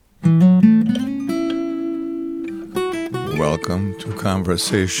welcome to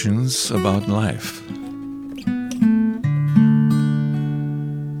Conversations About Life.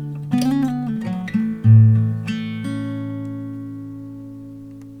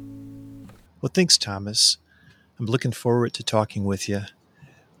 Well, thanks, Thomas. I'm looking forward to talking with you.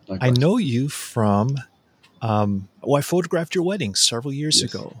 Likewise. I know you from, I photographed your wedding several years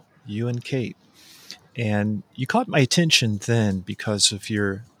Yes. ago, you and Kate. And you caught my attention then because of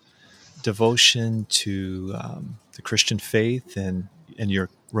your devotion to the Christian faith and you're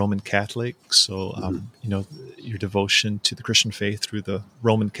Roman Catholic. So, your devotion to the Christian faith through the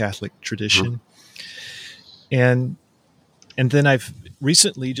Roman Catholic tradition. And then I've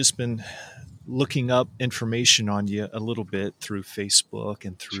recently just been looking up information on you a little bit through Facebook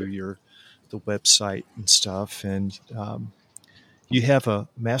and through the website and stuff. And you have a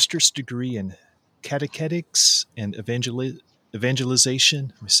master's degree in catechetics and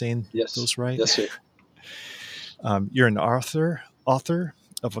evangelization. Am I saying those right? Yes, sir. You're an author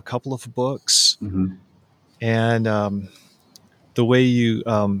of a couple of books. Mm-hmm. And the way you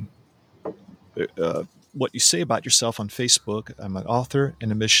what you say about yourself on Facebook: I'm an author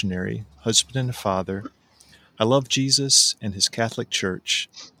and a missionary, husband and a father. I love Jesus and his Catholic Church.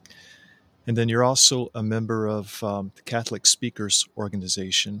 And then you're also a member of the Catholic Speakers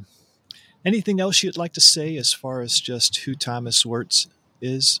Organization. Anything else you'd like to say as far as just who Thomas Wurtz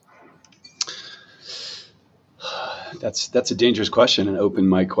is? That's a dangerous question, an open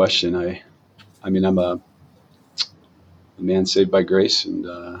mic question. I mean, I'm a man saved by grace and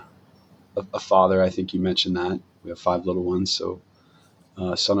a father. I think you mentioned that. We have 5 little ones, so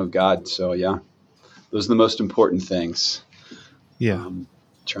son of God. So yeah, those are the most important things. Yeah.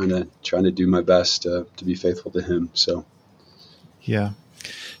 Trying to do my best to be faithful to him. So yeah.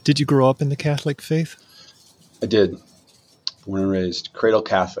 Did you grow up in the Catholic faith? I did. Born and raised. Cradle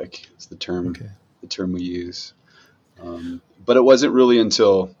Catholic is the term. Okay. The term we use. But it wasn't really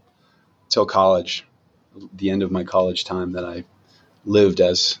until college, the end of my college time, that I lived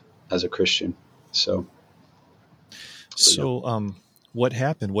as a Christian. So what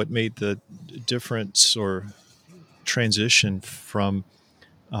happened? What made the difference or transition from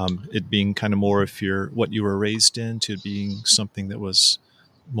it being kind of more of what you were raised in to being something that was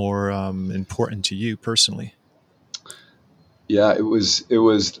more important to you personally? Yeah, it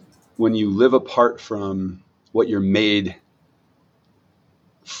was when you live apart from what you're made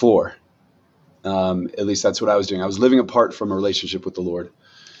for. At least that's what I was doing. I was living apart from a relationship with the Lord.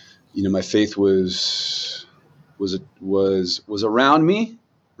 You know, my faith was around me,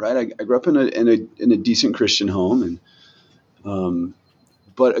 right? I grew up in a decent Christian home, and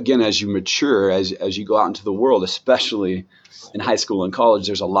but again, as you mature, as you go out into the world, especially in high school and college,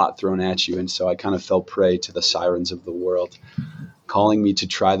 there's a lot thrown at you, and so I kind of fell prey to the sirens of the world, calling me to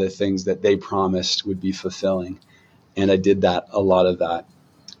try the things that they promised would be fulfilling, and I did a lot of that.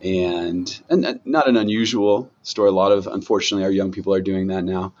 And not an unusual story. Unfortunately, our young people are doing that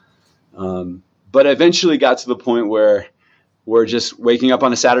now. But I eventually got to the point where we're just waking up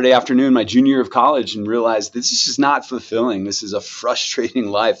on a Saturday afternoon, my junior year of college, and realized this is just not fulfilling. This is a frustrating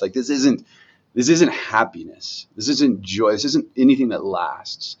life. Like this isn't happiness. This isn't joy. This isn't anything that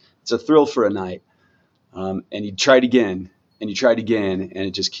lasts. It's a thrill for a night. And you tried again, and and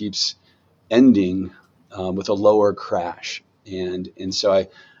it just keeps ending with a lower crash. And so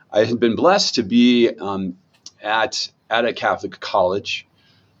I had been blessed to be at a Catholic college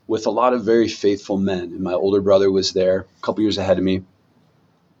with a lot of very faithful men. And my older brother was there a couple years ahead of me.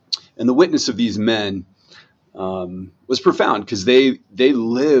 And the witness of these men was profound because they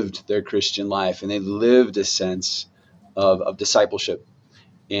lived their Christian life, and they lived a sense of discipleship.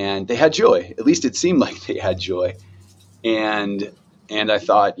 And they had joy. At least it seemed like they had joy. And I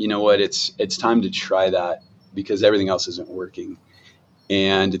thought, you know what, it's time to try that, because everything else isn't working.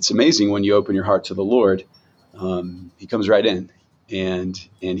 And it's amazing when you open your heart to the Lord, he comes right in, and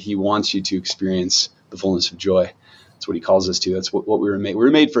he wants you to experience the fullness of joy. That's what he calls us to. That's what we were made. We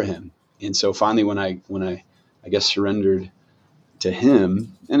were made for him. And so finally, when I guess surrendered to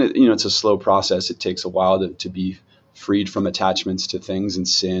him, and it's a slow process. It takes a while to be freed from attachments to things and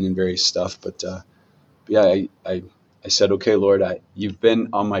sin and various stuff. But yeah, I said, okay, Lord, you've been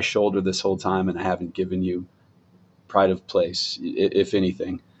on my shoulder this whole time, and I haven't given you pride of place, if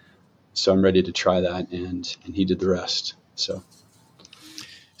anything. So I'm ready to try that, and he did the rest. So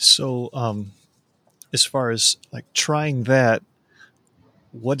as far as like trying that,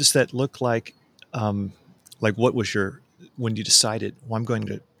 what does that look like? Like what was when you decided, well, I'm going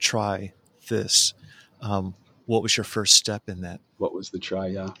to try this, what was your first step in that? What was the try?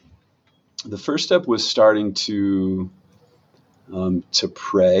 Yeah. The first step was starting to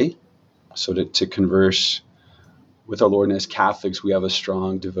pray. So to converse with our Lord. And as Catholics, we have a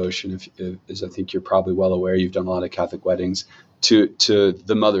strong devotion, as I think you're probably well aware, you've done a lot of Catholic weddings, to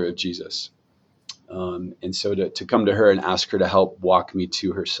the mother of Jesus. And so to come to her and ask her to help walk me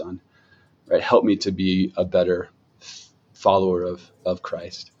to her son, right? Help me to be a better follower of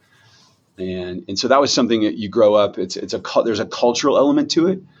Christ. And so that was something that you grow up, there's a cultural element to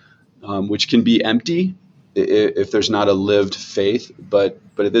it, which can be empty if there's not a lived faith. But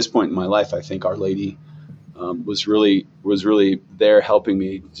at this point in my life, I think Our Lady was really there helping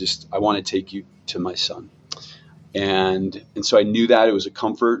me. I want to take you to my son. And so I knew that it was a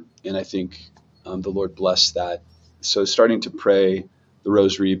comfort, and I think the Lord blessed that. So starting to pray the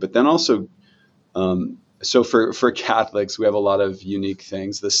rosary, but then also, so for Catholics, we have a lot of unique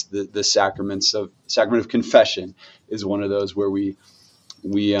things. The sacrament of confession is one of those where we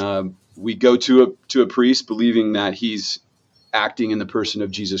go to a priest believing that he's acting in the person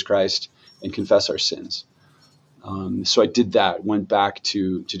of Jesus Christ and confess our sins. So I did that, went back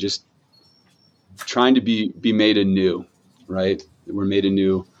to just trying to be made anew, right? We're made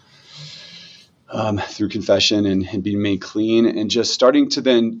anew through confession and being made clean, and just starting to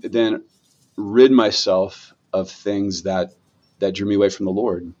then rid myself of things that drew me away from the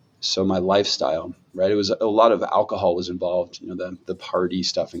Lord. So my lifestyle, right? It was a lot of alcohol was involved, the party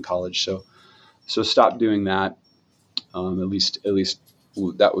stuff in college. So stopped doing that. At least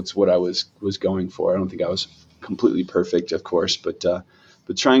that was what I was going for. I don't think I was completely perfect, of course, but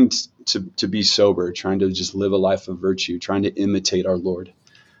trying to be sober, trying to just live a life of virtue, trying to imitate our Lord.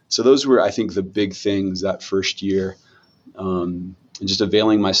 So those were, I think, the big things that first year, and just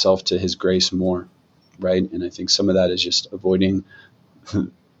availing myself to his grace more, right? And I think some of that is just avoiding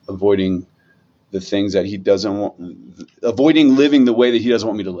the things that he doesn't want, avoiding living the way that he doesn't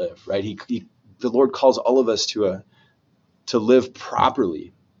want me to live, right? The Lord calls all of us to live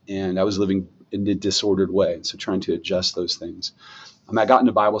properly, and I was living in a disordered way. And so trying to adjust those things. I got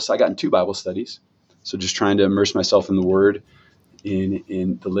in 2 Bible studies. So just trying to immerse myself in the Word,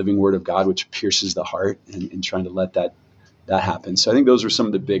 in the living Word of God, which pierces the heart, and trying to let that happen. So I think those were some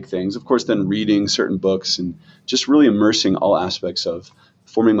of the big things. Of course, then reading certain books and just really immersing all aspects of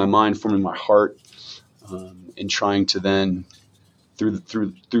forming my mind, forming my heart, and trying to then,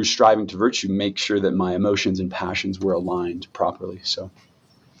 through striving to virtue, make sure that my emotions and passions were aligned properly. So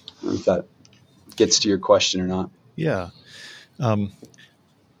I don't know if that gets to your question or not. Yeah.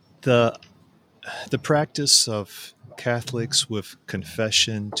 The practice of Catholics with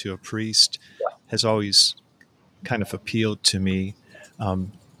confession to a priest has always kind of appealed to me.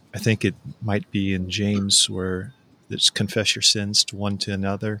 I think it might be in James where there's confess your sins to one to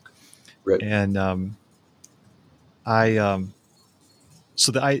another. Right. And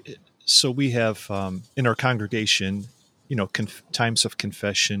so we have in our congregation, times of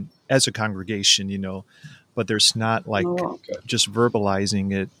confession as a congregation, but there's not like just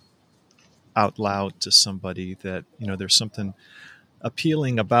verbalizing it out loud to somebody that, there's something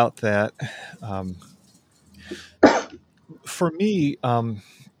appealing about that. For me, I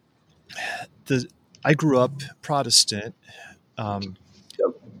grew up Protestant,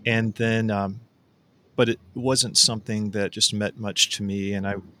 and then, but it wasn't something that just meant much to me, and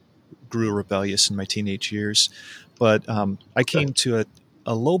I grew rebellious in my teenage years. But I came to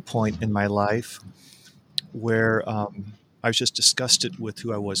a low point in my life where I was just disgusted with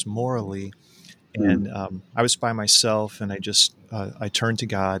who I was morally. And I was by myself, and I turned to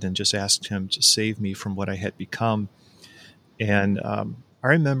God and just asked him to save me from what I had become. And I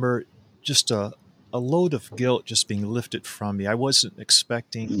remember just a load of guilt just being lifted from me. I wasn't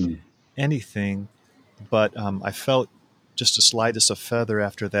expecting anything, but I felt just as light as a feather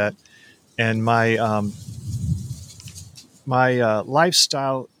after that. And my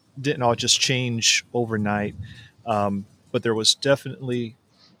lifestyle didn't all just change overnight, but there was definitely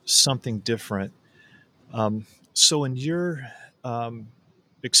something different. So in your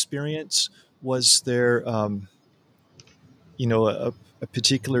experience, was there, a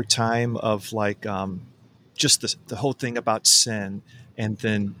particular time of like just the whole thing about sin, and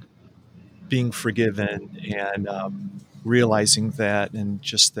then being forgiven and realizing that, and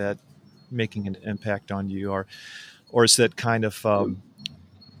just that making an impact on you, or is that kind of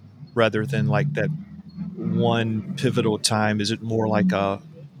rather than like that one pivotal time, is it more like a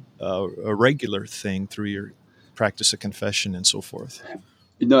regular thing through your practice of confession and so forth?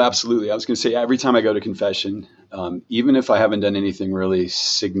 No, absolutely. I was going to say, every time I go to confession, even if I haven't done anything really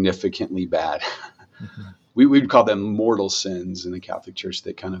significantly bad, we would call them mortal sins in the Catholic Church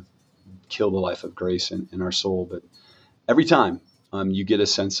that kind of kill the life of grace in our soul. But every time you get a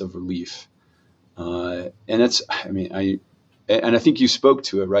sense of relief. And I think you spoke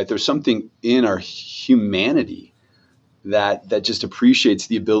to it, right? There's something in our humanity that just appreciates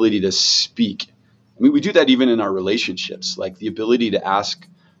the ability to speak. I mean, we do that even in our relationships, like the ability to ask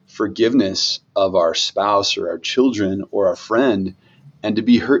forgiveness of our spouse or our children or our friend, and to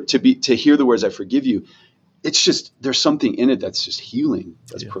be hurt, to hear the words, "I forgive you." It's just, there's something in it that's just healing,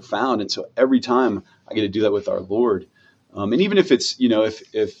 that's profound. And so every time I get to do that with our Lord, and even if it's,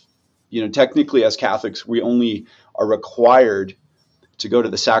 if technically as Catholics, we only are required to go to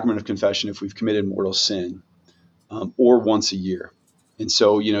the sacrament of confession if we've committed mortal sin, or once a year. And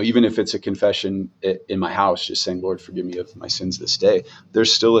so, even if it's a confession in my house, just saying, "Lord, forgive me of my sins this day,"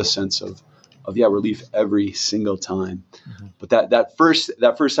 there's still a sense of relief every single time. Mm-hmm. But that first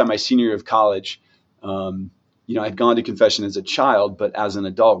time, my senior year of college, I'd gone to confession as a child, but as an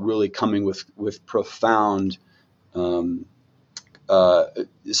adult, really coming with profound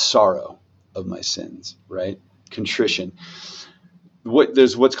sorrow of my sins, right? Contrition.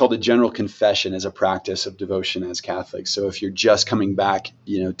 There's what's called a general confession as a practice of devotion as Catholics. So if you're just coming back,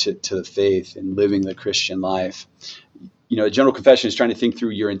 to the faith and living the Christian life, a general confession is trying to think through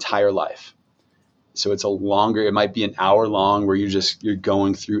your entire life. So it's it might be an hour long where you're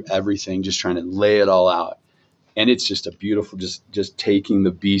going through everything, just trying to lay it all out. And it's just a beautiful, just taking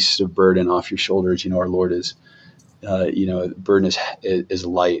the beast of burden off your shoulders. Our Lord is, burden is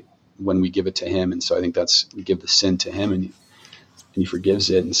light when we give it to him. And so I think we give the sin to him, and he forgives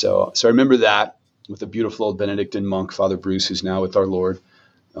it. And so I remember that with a beautiful old Benedictine monk, Father Bruce, who's now with our Lord,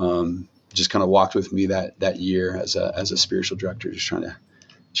 just kind of walked with me that year as a spiritual director, just trying to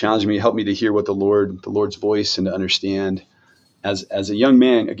challenge me, help me to hear what the Lord's voice, and to understand as a young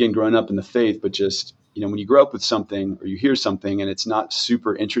man, again, growing up in the faith, but just, when you grow up with something or you hear something and it's not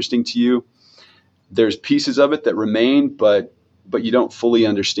super interesting to you, there's pieces of it that remain, but you don't fully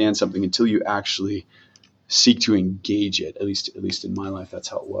understand something until you actually seek to engage it. At least in my life, that's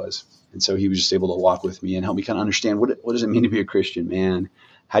how it was. And so he was just able to walk with me and help me kind of understand what does it mean to be a Christian man?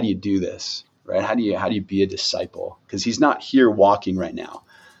 How do you do this, right? How do you be a disciple? Because he's not here walking right now,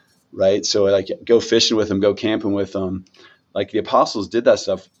 right? So like, go fishing with him, go camping with him. Like the apostles did that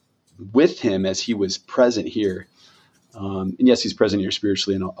stuff with him as he was present here. And yes, he's present here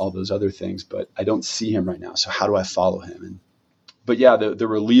spiritually and all those other things, but I don't see him right now. So how do I follow him? But yeah, the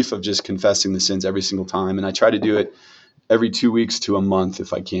relief of just confessing the sins every single time. And I try to do it every 2 weeks to a month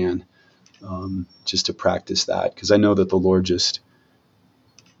if I can, just to practice that. Because I know that the Lord just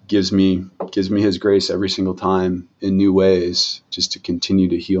gives me his grace every single time in new ways, just to continue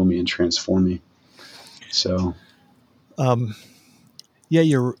to heal me and transform me. So,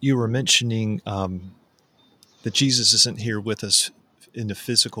 you were mentioning that Jesus isn't here with us in the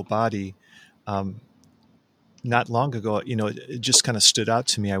physical body. Not long ago, it just kind of stood out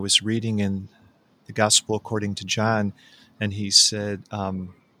to me. I was reading in the Gospel according to John, and he said,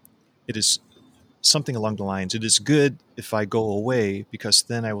 it is something along the lines, "It is good if I go away, because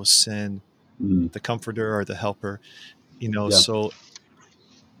then I will send the Comforter or the Helper." So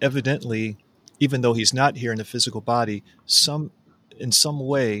evidently, even though he's not here in the physical body, in some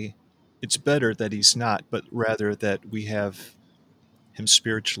way, it's better that he's not, but rather that we have him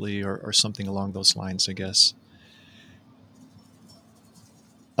spiritually, or something along those lines, I guess.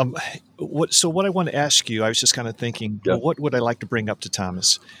 What I want to ask you, I was just kind of thinking, well, what would I like to bring up to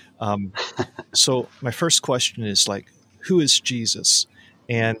Thomas? So my first question is, like, who is Jesus?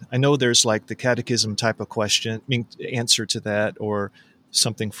 And I know there's like the catechism type of question, answer to that, or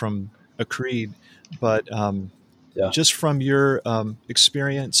something from a creed, but just from your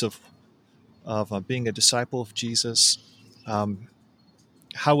experience of being a disciple of Jesus,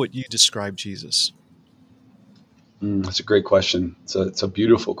 how would you describe Jesus? That's a great question. It's a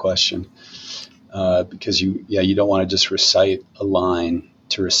beautiful question, because you don't want to just recite a line,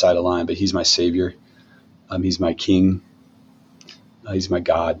 but he's my Savior. He's my King. He's my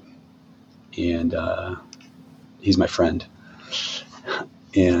God, and he's my friend.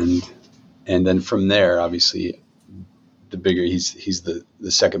 And then from there, obviously, the bigger he's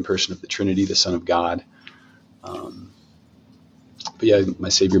the second person of the Trinity, the Son of God. But yeah, my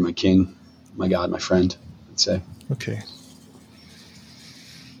Savior, my King, my God, my friend, I'd say. Okay.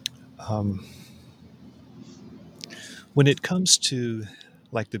 When it comes to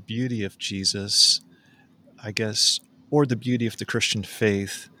like the beauty of Jesus, I guess, or the beauty of the Christian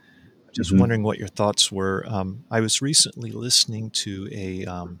faith, just wondering what your thoughts were. I was recently listening to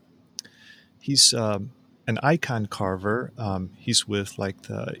he's an icon carver. He's with like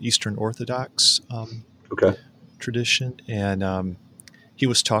the Eastern Orthodox tradition, and he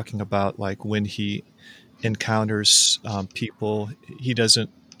was talking about like when he encounters people he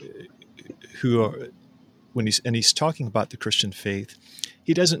doesn't who are he's talking about the Christian faith,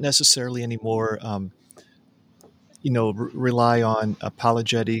 he doesn't necessarily anymore rely on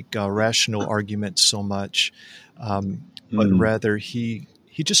apologetic, rational arguments so much, but Mm, rather he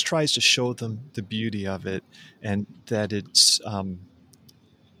just tries to show them the beauty of it, and that it's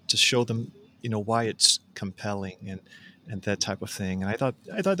to show them, why it's compelling and that type of thing. And I thought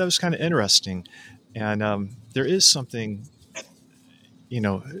that was kind of interesting, and there is something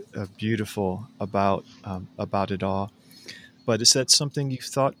beautiful about it all. But is that something you've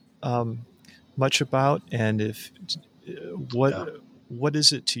thought much about? And if what yeah. what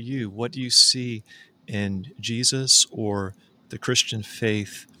is it to you? What do you see in Jesus or the Christian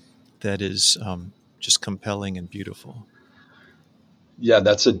faith that is just compelling and beautiful? Yeah,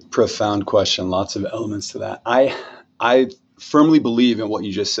 that's a profound question. Lots of elements to that. I firmly believe in what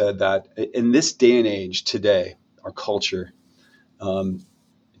you just said, that in this day and age today, our culture, um,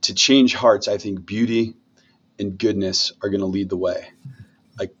 to change hearts, I think beauty and goodness are going to lead the way.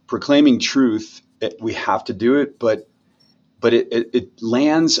 Like proclaiming truth, we have to do it, but it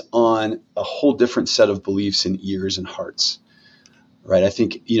lands on a whole different set of beliefs and ears and hearts. Right. I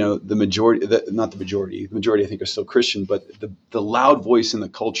think, the majority, not the majority I think are still Christian, but the loud voice in the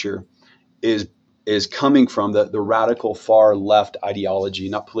culture is coming from the radical far left ideology,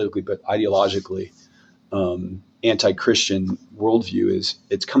 not politically, but ideologically, anti-Christian worldview.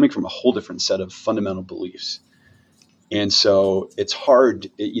 It's coming from a whole different set of fundamental beliefs. And so it's hard,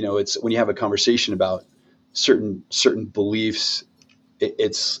 it's when you have a conversation about certain beliefs,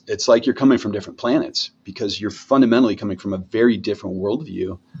 it's like you're coming from different planets, because you're fundamentally coming from a very different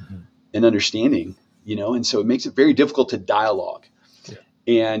worldview Mhm. and understanding, and so it makes it very difficult to dialogue.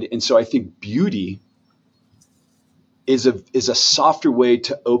 Yeah. And so I think beauty is a softer way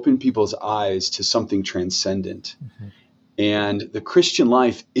to open people's eyes to something transcendent. Mhm. And the Christian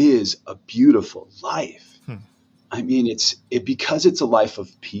life is a beautiful life. Hmm. I mean, because it's a life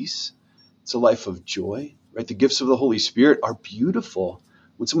of peace, it's a life of joy, right? The gifts of the Holy Spirit are beautiful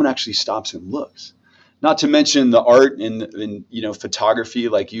when someone actually stops and looks. Not to mention the art and photography,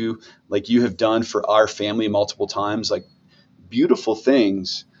 like you have done for our family multiple times, like beautiful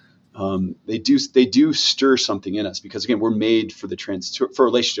things. They do stir something in us, because again, we're made for for a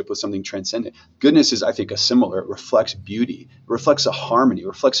relationship with something transcendent. Goodness is, I think, a similar. It reflects beauty, it reflects a harmony, it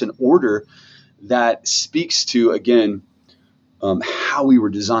reflects an order that speaks to, again, how we were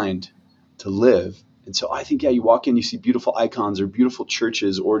designed to live. And so I think, yeah, you walk in, you see beautiful icons or beautiful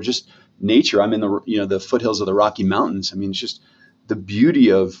churches or just nature. I'm in the foothills of the Rocky Mountains. I mean, it's just the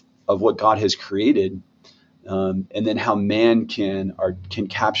beauty of what God has created, and then how man can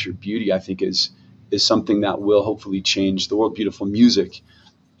capture beauty. I think is something that will hopefully change the world. Beautiful music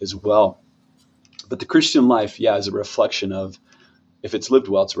as well. But the Christian life, yeah, is a reflection of, if it's lived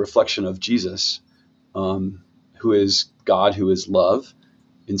well, it's a reflection of Jesus, who is God, who is love.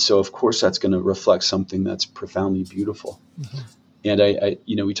 And so, of course, that's going to reflect something that's profoundly beautiful. Mhm.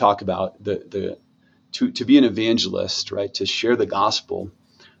 And we talk about to be an evangelist, right? To share the gospel.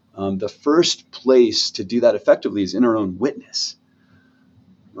 The first place to do that effectively is in our own witness,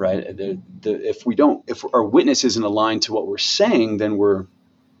 right? If our witness isn't aligned to what we're saying, then we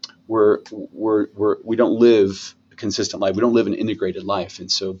don't live a consistent life. We don't live an integrated life.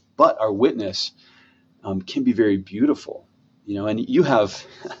 And so, but our witness can be very beautiful, and you have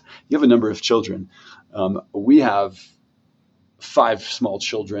a number of children. We have 5 small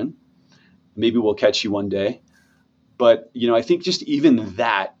children. Maybe we'll catch you one day. But, I think just even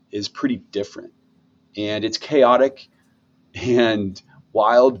that is pretty different, and it's chaotic and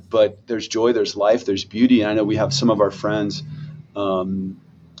wild, but there's joy, there's life, there's beauty. And I know we have some of our friends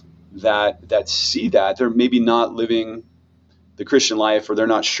that see that they're maybe not living the Christian life, or they're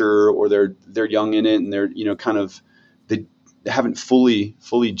not sure, or they're young in it, and they're they haven't fully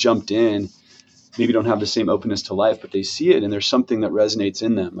jumped in. Maybe don't have the same openness to life, but they see it, and there's something that resonates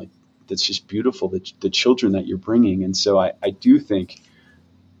in them, like that's just beautiful. The children that you're bringing, and so I do think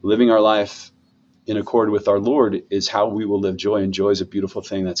living our life in accord with our Lord is how we will live joy, and joy is a beautiful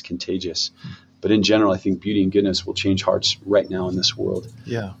thing that's contagious. But in general, I think beauty and goodness will change hearts right now in this world.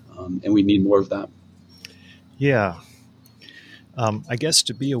 Yeah. And we need more of that. Yeah. I guess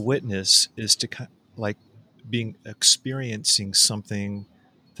to be a witness is to like experiencing something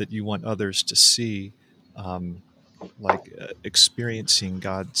that you want others to see, experiencing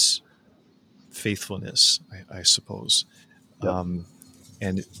God's faithfulness, I suppose, Yep.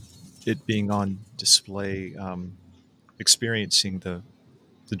 and it being on display, experiencing the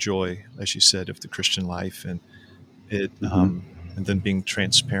joy, as you said, of the Christian life, and it Mm-hmm. and then being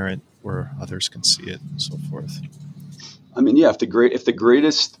transparent where others can see it, and so forth. I mean, yeah, if the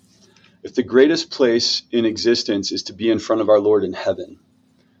greatest place in existence is to be in front of our Lord in heaven,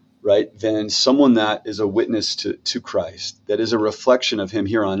 right, then someone that is a witness to Christ, that is a reflection of him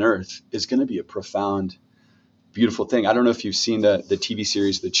here on earth, is going to be a profound, beautiful thing. I don't know if you've seen the TV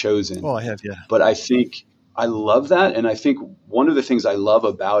series The Chosen, Oh, I have, yeah. but I think I love that. And I think one of the things I love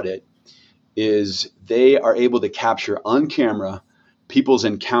about it is they are able to capture on camera people's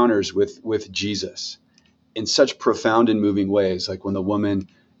encounters with Jesus in such profound and moving ways. Like when the woman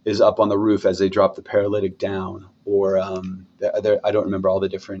is up on the roof as they drop the paralytic down, or I don't remember all the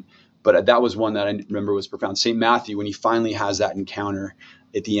different, but that was one that I remember was profound. St. Matthew, when he finally has that encounter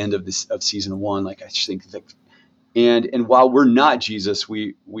at the end of season 1, like I just think that, and while we're not Jesus,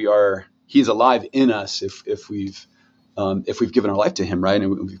 we are. He's alive in us if we've given our life to him, right,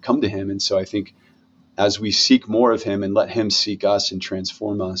 and we've come to him. And so I think as we seek more of him and let him seek us and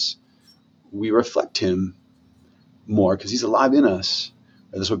transform us, we reflect him more because he's alive in us.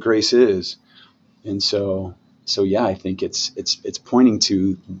 That's what grace is. And so yeah, I think it's pointing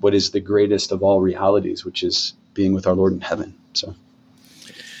to what is the greatest of all realities, which is being with our Lord in heaven. So,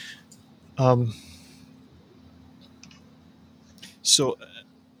 so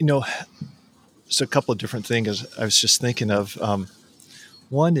a couple of different things I was just thinking of.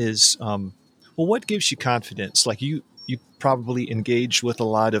 One is, what gives you confidence? Like you probably engage with a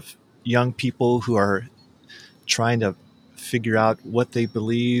lot of young people who are trying to figure out what they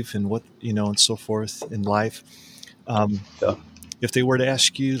believe and what, and so forth in life. yeah. If they were to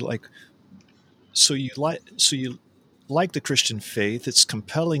ask you, like, so you like the Christian faith, it's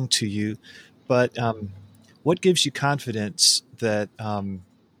compelling to you, but what gives you confidence that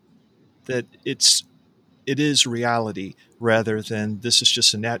that it is reality rather than this is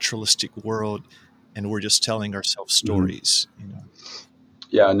just a naturalistic world and we're just telling ourselves stories?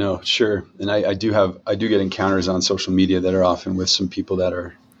 Yeah, no, sure. And I do get encounters on social media that are often with some people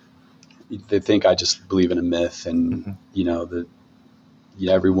that they think I just believe in a myth, and that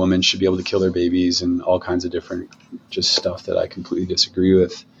every woman should be able to kill their babies and all kinds of different just stuff that I completely disagree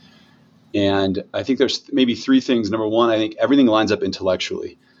with. And I think there's maybe 3 things. Number one, I think everything lines up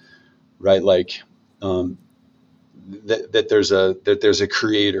intellectually, right? Like that there's a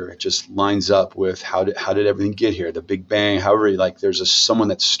creator. It just lines up with how did everything get here? The Big Bang, however, like there's someone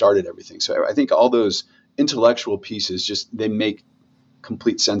that started everything. So I think all those intellectual pieces they make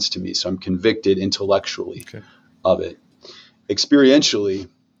complete sense to me. So I'm convicted intellectually of it. Experientially,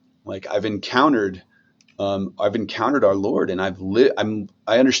 like I've encountered our Lord, and I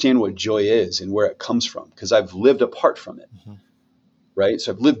understand what joy is and where it comes from because I've lived apart from it, right?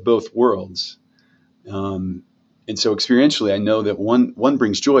 So I've lived both worlds. And so experientially, I know that one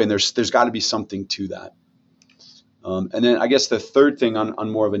brings joy, and there's got to be something to that. And then I guess the third thing on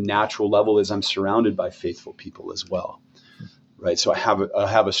more of a natural level is I'm surrounded by faithful people as well, right? So I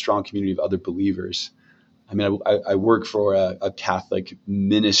have a strong community of other believers. I mean, I work for a Catholic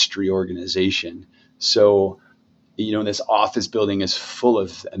ministry organization, so this office building is full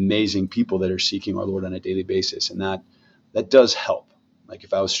of amazing people that are seeking our Lord on a daily basis, and that does help. Like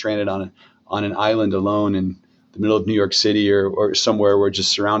if I was stranded on an island alone in the middle of New York City or somewhere where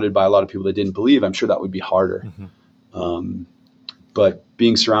just surrounded by a lot of people that didn't believe, I'm sure that would be harder. But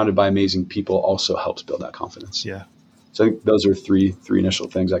being surrounded by amazing people also helps build that confidence. Yeah. So I think those are three initial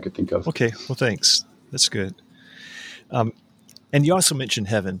things I could think of. Okay. Well, thanks. That's good. And you also mentioned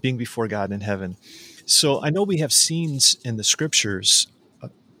heaven, being before God in heaven. So I know we have scenes in the scriptures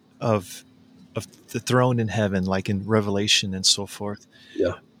of the throne in heaven, like in Revelation and so forth.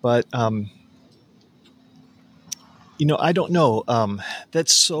 Yeah. But, I don't know.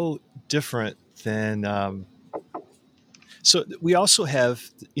 That's so different than. So we also have,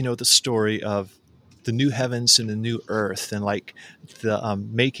 the story of the new heavens and the new earth, and like the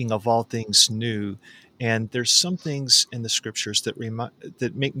making of all things new. And there's some things in the scriptures that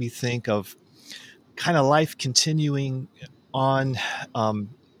make me think of kind of life continuing on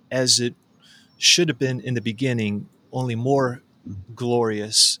as it should have been in the beginning, only more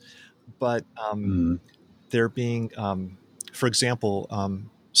glorious. But there being, for example,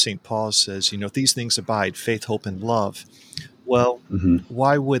 St. Paul says, these things abide: faith, hope, and love. Well,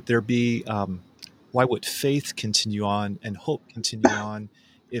 why would there be? Why would faith continue on and hope continue on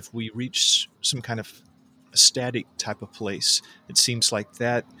if we reach some kind of a static type of place? It seems like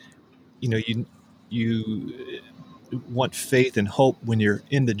that, you want faith and hope when you're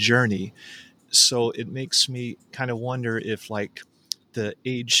in the journey. So it makes me kind of wonder if like the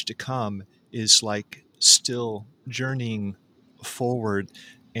age to come is like still journeying forward,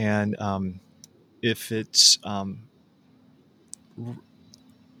 and if it's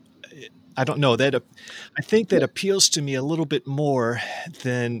I don't know, that I think that appeals to me a little bit more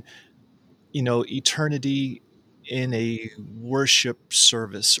than eternity in a worship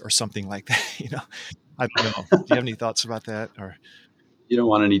service or something like that. I don't know. Do you have any thoughts about that? Or You don't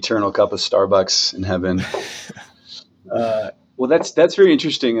want an eternal cup of Starbucks in heaven. Well, that's very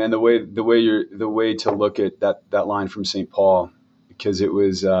interesting, and the way to look at that line from St. Paul, because it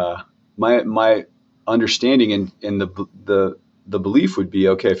was my understanding and the belief would be,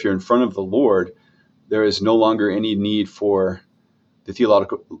 okay, if you're in front of the Lord, there is no longer any need for the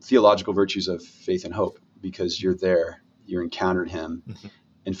theological virtues of faith and hope, because you're there, you're encountered Him, mm-hmm.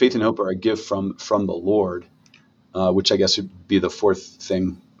 and faith and hope are a gift from the Lord, which I guess would be the fourth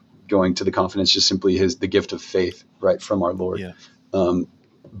thing, going to the confidence, just simply the gift of faith, right, from our Lord. Yeah.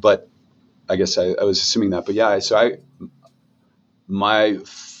 But I guess I was assuming that. But yeah, so my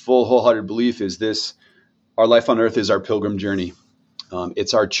full wholehearted belief is this: our life on earth is our pilgrim journey.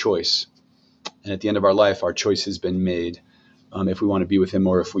 It's our choice, and at the end of our life, our choice has been made. If we want to be with Him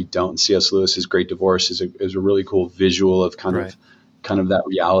or if we don't. C.S. Lewis's Great Divorce is a really cool visual of kind of that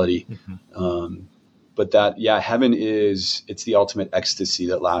reality. Mm-hmm. But heaven it's the ultimate ecstasy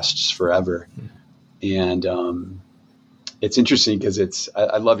that lasts forever. Mm-hmm. And it's interesting because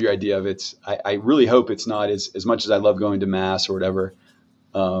I love your idea of I really hope it's not as much as I love going to Mass or whatever.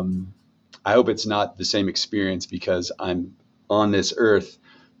 I hope it's not the same experience, because I'm on this earth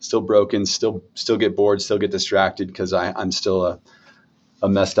still broken, still get bored, still get distracted, because I'm still a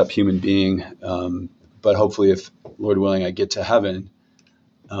messed up human being. But hopefully, if Lord willing, I get to heaven,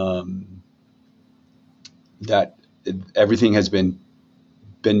 that everything has been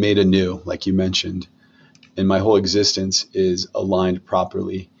made anew, like you mentioned, and my whole existence is aligned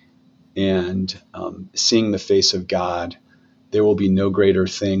properly. And seeing the face of God, there will be no greater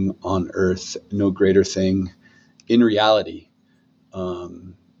thing on earth, no greater thing in reality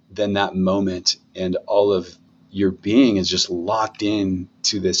than that moment. And all of your being is just locked in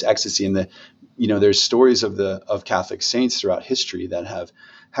to this ecstasy. And there's stories of Catholic saints throughout history that have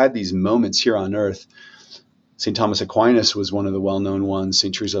had these moments here on earth. St. Thomas Aquinas was one of the well-known ones,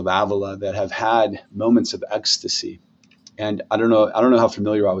 St. Teresa of Avila, that have had moments of ecstasy. And I don't know how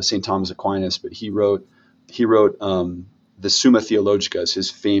familiar you are with St. Thomas Aquinas, but he wrote the Summa Theologica, is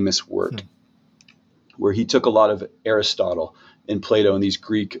his famous work, where he took a lot of Aristotle and Plato and these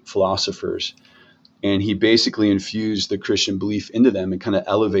Greek philosophers, and he basically infused the Christian belief into them and kind of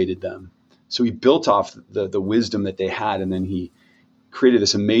elevated them. So he built off the wisdom that they had, and then he created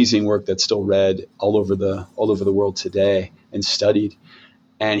this amazing work that's still read all over the world today and studied.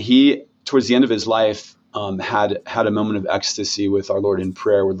 And he, towards the end of his life, had a moment of ecstasy with our Lord in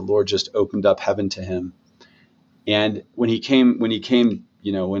prayer, where the Lord just opened up heaven to him. And when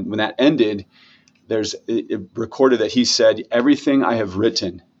that ended, it recorded that he said, "Everything I have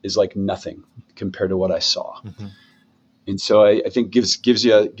written is like nothing compared to what I saw." Mm-hmm. And so I think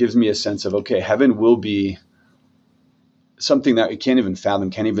gives me a sense of, okay, heaven will be something that we can't even fathom,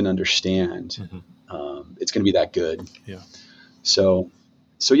 can't even understand. Mm-hmm. It's going to be that good. Yeah. So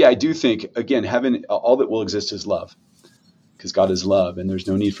yeah, I do think, again, heaven, all that will exist is love, because God is love, and there's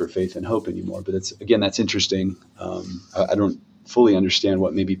no need for faith and hope anymore. But that's interesting. I don't fully understand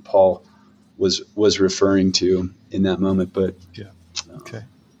what maybe Paul was referring to in that moment, but yeah. Okay.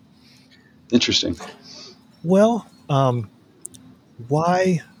 Interesting. Well,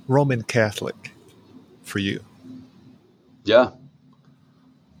 why Roman Catholic for you? Yeah.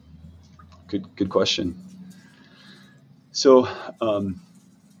 Good question. So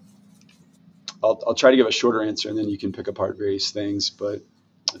I'll try to give a shorter answer, and then you can pick apart various things. But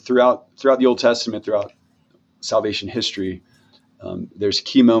throughout the Old Testament, throughout salvation history, there's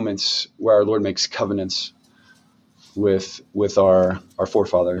key moments where our Lord makes covenants with our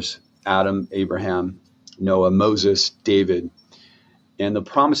forefathers: Adam, Abraham, Noah, Moses, David. And the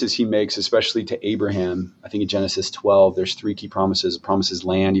promises he makes, especially to Abraham, I think in Genesis 12, there's three key promises. He promises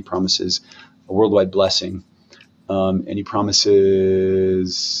land, he promises a worldwide blessing, and he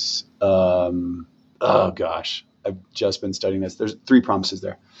promises, I've just been studying this. There's three promises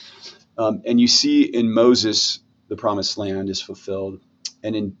there. And you see in Moses, the promised land is fulfilled.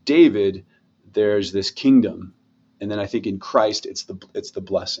 And in David, there's this kingdom. And then I think in Christ, it's the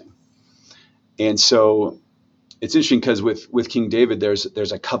blessing. And so it's interesting, because with King David, there's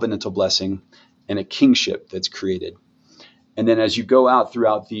a covenantal blessing and a kingship that's created. And then as you go out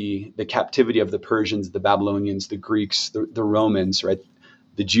throughout the captivity of the Persians, the Babylonians, the Greeks, the Romans, right?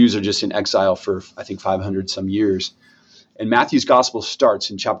 The Jews are just in exile for, I think, 500 some years. And Matthew's gospel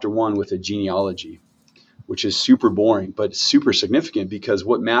starts in chapter 1 with a genealogy, which is super boring, but super significant, because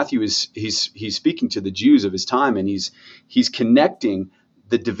what Matthew is, he's speaking to the Jews of his time, and he's connecting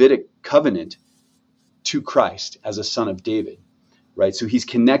the Davidic covenant to Christ as a son of David. right? So he's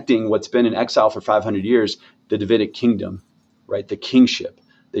connecting what's been in exile for 500 years, the Davidic kingdom, right? The kingship,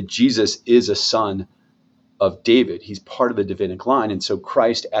 that Jesus is a son of David. He's part of the Davidic line. And so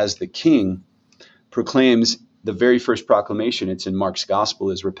Christ as the king proclaims the very first proclamation, it's in Mark's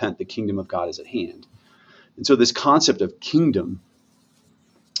gospel, is repent, the kingdom of God is at hand. And so this concept of kingdom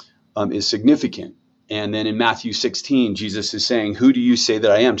is significant. And then in Matthew 16, Jesus is saying, who do you say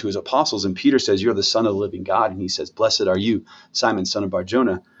that I am, to his apostles? And Peter says, you're the Son of the living God. And he says, blessed are you, Simon, son of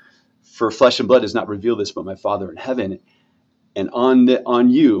Bar-Jonah, for flesh and blood does not reveal this, but my Father in heaven. And on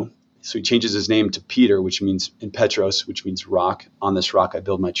you, so he changes his name to Peter, which means in Petros, which means rock. On this rock I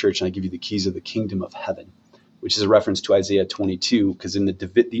build my church, and I give you the keys of the kingdom of heaven, which is a reference to Isaiah 22, because in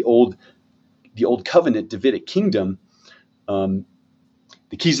the old covenant Davidic kingdom, the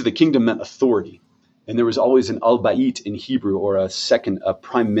keys of the kingdom meant authority. And there was always an al-ba'it in Hebrew, or a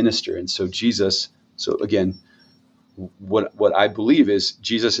prime minister. And so Jesus, so again, what I believe is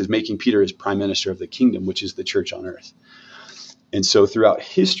Jesus is making Peter his prime minister of the kingdom, which is the church on earth. And so throughout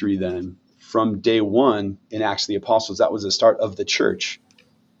history then, from day one in Acts of the Apostles, that was the start of the church.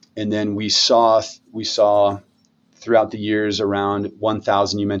 And then we saw throughout the years around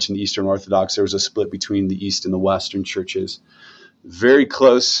 1000, you mentioned the Eastern Orthodox, there was a split between the East and the Western churches. Very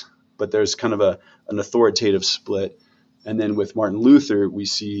close, but there's kind of an authoritative split. And then with Martin Luther, we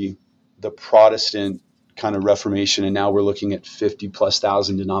see the Protestant kind of Reformation, and now we're looking at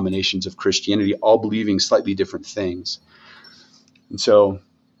 50,000+ denominations of Christianity, all believing slightly different things. And so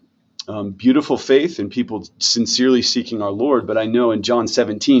beautiful faith and people sincerely seeking our Lord. But I know in John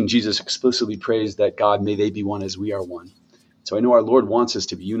 17, Jesus explicitly prays that God, may they be one as we are one. So I know our Lord wants us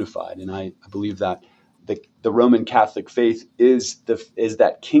to be unified. And I believe that the Roman Catholic faith is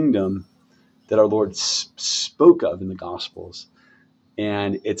that kingdom that our Lord spoke of in the Gospels.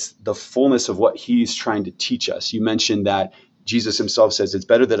 And it's the fullness of what he's trying to teach us. You mentioned that Jesus himself says, it's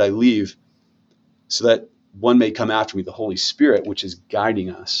better that I leave so that one may come after me, the Holy Spirit, which is guiding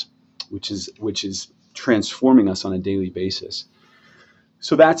us, which is transforming us on a daily basis.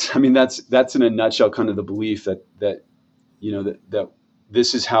 So that's in a nutshell kind of the belief that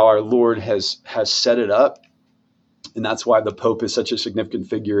this is how our Lord has set it up. And that's why the Pope is such a significant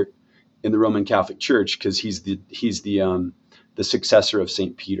figure in the Roman Catholic Church, because he's the successor of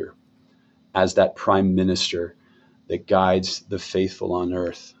St. Peter as that prime minister that guides the faithful on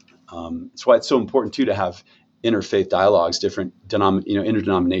earth. That's why it's so important too to have interfaith dialogues, different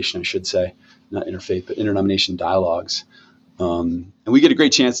interdenomination, I should say, not interfaith, but interdenomination dialogues. And we get a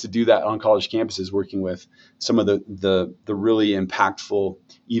great chance to do that on college campuses, working with some of the really impactful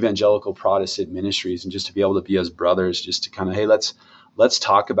evangelical Protestant ministries, and just to be able to be as brothers, just to kind of, hey, let's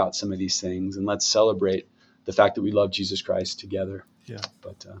talk about some of these things, and let's celebrate the fact that we love Jesus Christ together. Yeah.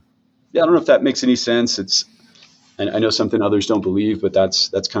 But I don't know if that makes any sense. I know something others don't believe, but that's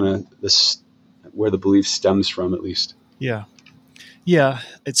kind of where the belief stems from, at least. Yeah. Yeah.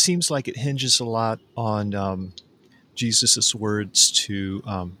 It seems like it hinges a lot on Jesus's words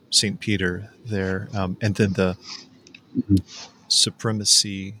to St. Peter there, and then the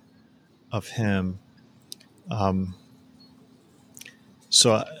supremacy of him.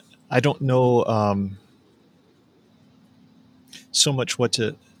 So I don't know so much what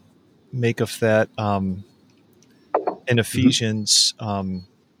to make of that. In Ephesians,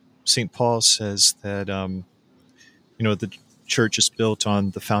 St. Paul says that, the church is built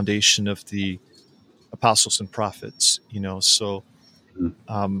on the foundation of the apostles and prophets, so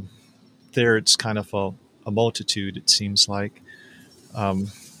there it's kind of a multitude, it seems like.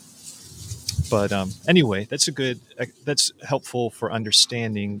 But anyway, that's helpful for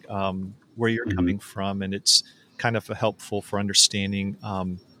understanding where you're coming from, and it's kind of helpful for understanding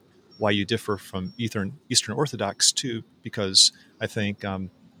why you differ from Eastern Orthodox too, because I think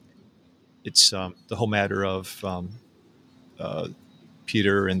it's the whole matter of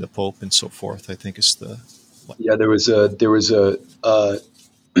Peter and the Pope and so forth. I think is there was a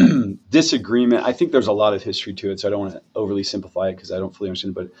disagreement. I think there's a lot of history to it, so I don't want to overly simplify it because I don't fully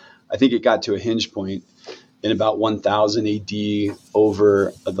understand. But I think it got to a hinge point in about 1000 AD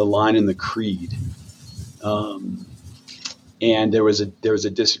over the line in the Creed. And there was a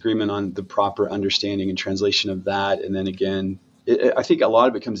disagreement on the proper understanding and translation of that. And then again, I think a lot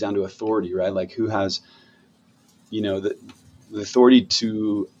of it comes down to authority, right? Like who has, the authority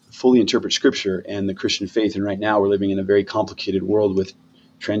to fully interpret Scripture and the Christian faith. And right now we're living in a very complicated world with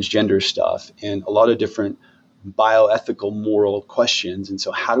transgender stuff and a lot of different bioethical, moral questions. And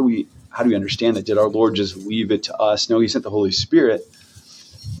so how do we understand that? Did our Lord just leave it to us? No, he sent the Holy Spirit,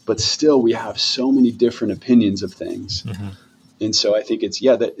 but still we have so many different opinions of things. Mm-hmm. And so I think it's,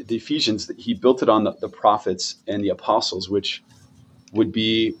 the Ephesians, he built it on the prophets and the apostles, which would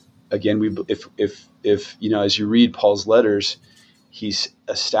be, again, if as you read Paul's letters, he's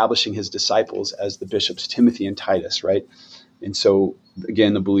establishing his disciples as the bishops Timothy and Titus, right? And so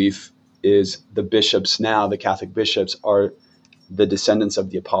again, the belief is the bishops now, the Catholic bishops, are the descendants of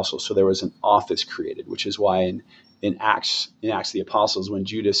the apostles. So there was an office created, which is why in Acts of the Apostles, when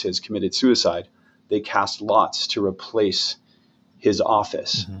Judas has committed suicide, they cast lots to replace his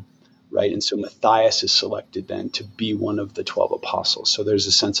office, right? And so Matthias is selected then to be one of the 12 apostles. So there's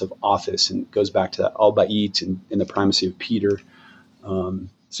a sense of office, and it goes back to that al-Ba'it and the primacy of Peter. So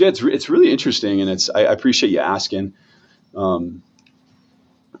yeah, it's really interesting, and I appreciate you asking, because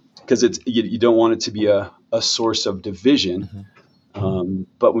you don't want it to be a source of division.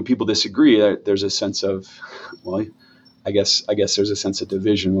 But when people disagree, there's a sense of, well, I guess there's a sense of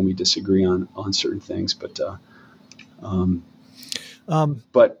division when we disagree on certain things. But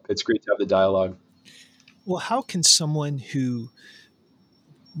it's great to have the dialogue. Well, how can someone who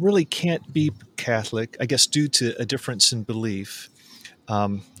really can't be Catholic, I guess due to a difference in belief,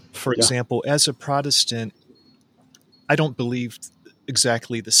 for example, as a Protestant, I don't believe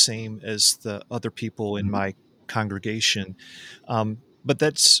exactly the same as the other people in my congregation, but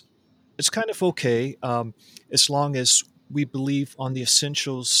it's kind of okay, as long as we believe on the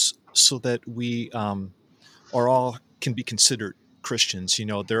essentials, so that we are all can be considered Christians.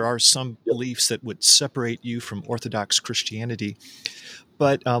 There are some beliefs that would separate you from Orthodox Christianity,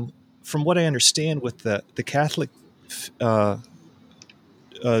 but from what I understand with the Catholic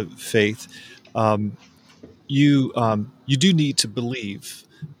faith, you do need to believe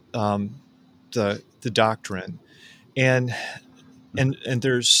the doctrine, and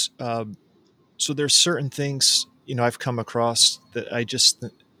there's so there's certain things I've come across that I just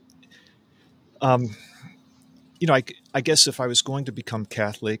I guess if I was going to become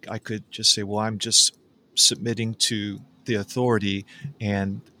Catholic, I could just say, well, I'm just submitting to the authority,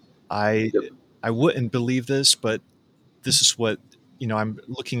 and I wouldn't believe this, but this is what I'm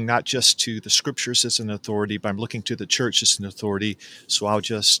looking not just to the scriptures as an authority, but I'm looking to the church as an authority. So I'll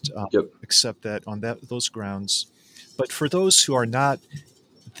just accept that on those grounds. But for those who are not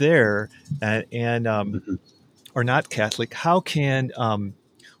there and are not Catholic, how can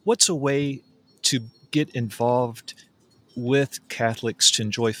what's a way to get involved with Catholics to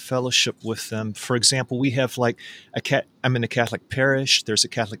enjoy fellowship with them? For example, we have I'm in a Catholic parish. There's a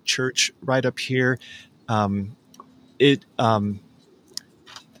Catholic church right up here. I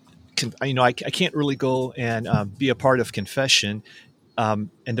can't really go and be a part of confession,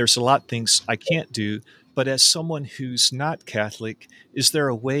 and there's a lot of things I can't do. But as someone who's not Catholic, is there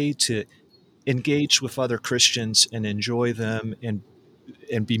a way to engage with other Christians and enjoy them and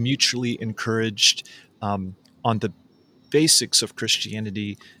be mutually encouraged on the basics of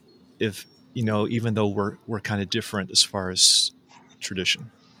Christianity, if even though we're kind of different as far as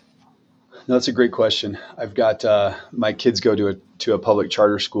tradition? No, that's a great question. I've got my kids go to a public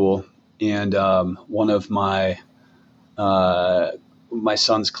charter school, and one of my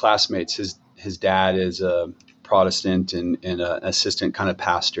son's classmates, his dad is a Protestant and an assistant kind of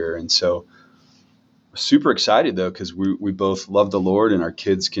pastor, and so super excited though, because we both love the Lord, and our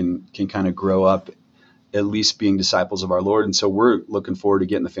kids can kind of grow up at least being disciples of our Lord, and so we're looking forward to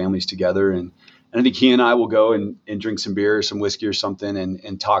getting the families together, and I think he and I will go and drink some beer or some whiskey or something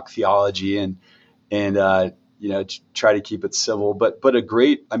and talk theology and try to keep it civil, but what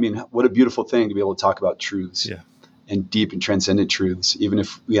a beautiful thing to be able to talk about truths and deep and transcendent truths. Even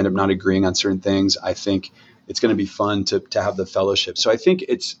if we end up not agreeing on certain things, I think it's going to be fun to have the fellowship. So I think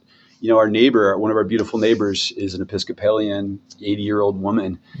it's, our neighbor, one of our beautiful neighbors, is an Episcopalian 80-year-old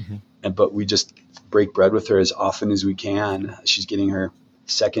woman, but we just break bread with her as often as we can. She's getting her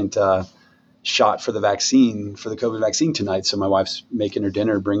second shot for the COVID vaccine tonight. So my wife's making her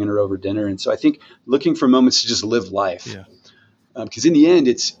dinner, bringing her over dinner. And so I think looking for moments to just live life, because in the end,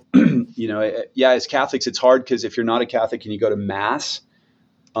 it's, as Catholics, it's hard because if you're not a Catholic and you go to Mass,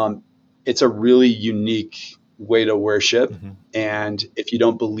 it's a really unique way to worship. And if you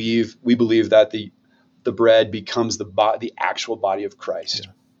don't believe, we believe that the bread becomes the actual body of Christ.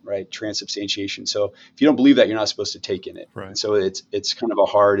 Right? Transubstantiation. So if you don't believe that, you're not supposed to take in it. Right. And so it's kind of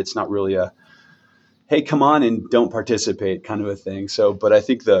it's not really a, hey, come on and don't participate kind of a thing. So, but I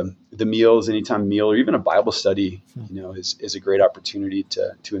think the meals, anytime meal, or even a Bible study, is a great opportunity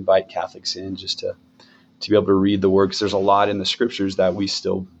to invite Catholics in, just to be able to read the Word, because there's a lot in the Scriptures that we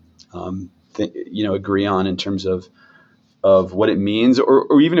still, agree on in terms of what it means,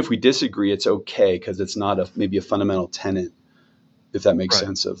 or even if we disagree, it's okay, because it's not maybe a fundamental tenet, if that makes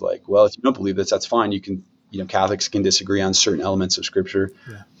sense, of if you don't believe this, that's fine. You can, Catholics can disagree on certain elements of Scripture.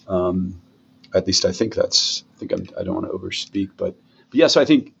 At least I think I don't want to overspeak, but yeah, so I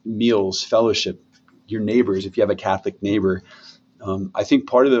think meals, fellowship, your neighbors, if you have a Catholic neighbor, I think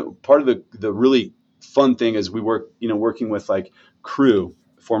part of the really fun thing is we work, working with like Crew,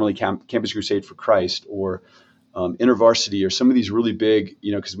 formerly Campus Crusade for Christ, or InterVarsity, or some of these really big,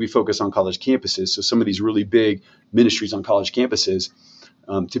 because we focus on college campuses. So some of these really big ministries on college campuses,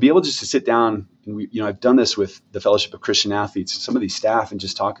 to be able just to sit down and I've done this with the Fellowship of Christian Athletes, some of these staff, and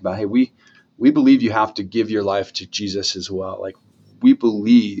just talk about, hey, we believe you have to give your life to Jesus as well. Like, we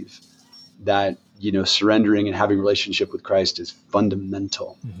believe that, surrendering and having a relationship with Christ is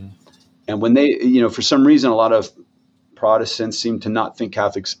fundamental. Mm-hmm. And when they, for some reason, a lot of Protestants seem to not think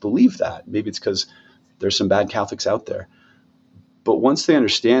Catholics believe that. Maybe it's because there's some bad Catholics out there. But once they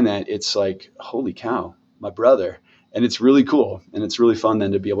understand that, it's like, holy cow, my brother. And it's really cool. And it's really fun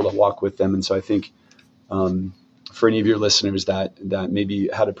then to be able to walk with them. And so I think for any of your listeners that maybe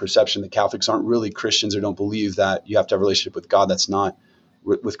had a perception that Catholics aren't really Christians or don't believe that you have to have a relationship with God, that's not,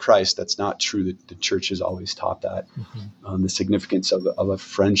 with Christ, that's not true. The church has always taught that. Mm-hmm. The significance of a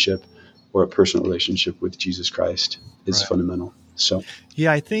friendship or a personal relationship with Jesus Christ is fundamental. So,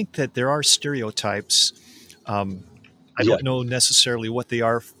 yeah, I think that there are stereotypes. I don't know necessarily what they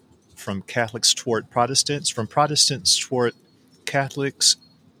are from Catholics toward Protestants, from Protestants toward Catholics.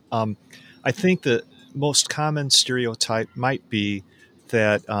 I think the most common stereotype might be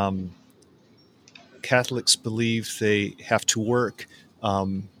that Catholics believe they have to work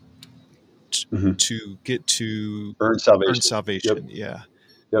to get to earn salvation. Yep. Yeah.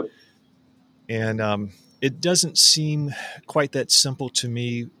 Yep. And it doesn't seem quite that simple to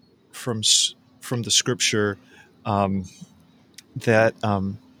me from the Scripture, that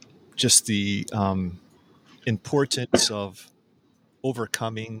just the importance of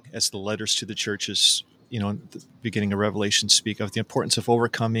overcoming, as the letters to the churches, in the beginning of Revelation speak of the importance of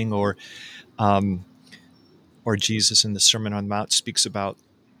overcoming, or Jesus in the Sermon on the Mount speaks about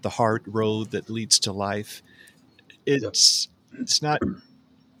the hard road that leads to life. It's not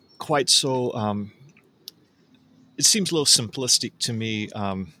quite so. It seems a little simplistic to me.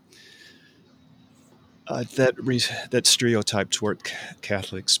 That stereotype toward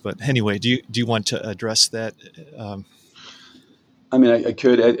Catholics. But anyway, do you want to address that? I mean, I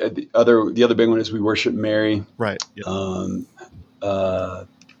could. The other big one is we worship Mary. Right. Yep.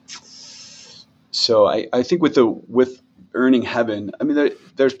 So I think with earning heaven, I mean,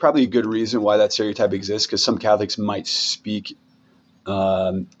 there's probably a good reason why that stereotype exists, because some Catholics might speak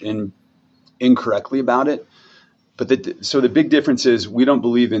incorrectly about it. But so the big difference is we don't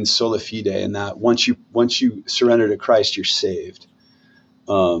believe in sola fide, and that once you surrender to Christ, you're saved.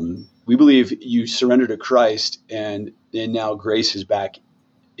 We believe you surrender to Christ, and now grace is back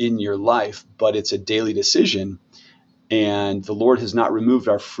in your life, but it's a daily decision, and the Lord has not removed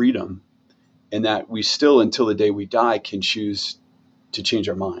our freedom, and that we still, until the day we die, can choose to change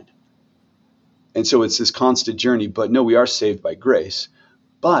our mind. And so it's this constant journey. But no, we are saved by grace.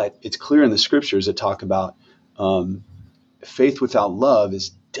 But it's clear in the Scriptures that talk about faith without love is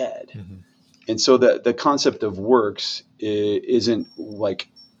dead. Mm-hmm. And so the concept of works isn't like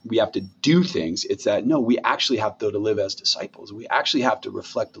we have to do things. It's that, no, we actually have to live as disciples. We actually have to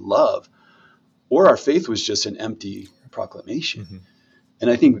reflect love, or our faith was just an empty proclamation. Mm-hmm. And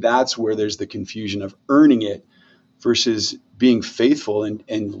I think that's where there's the confusion of earning it versus being faithful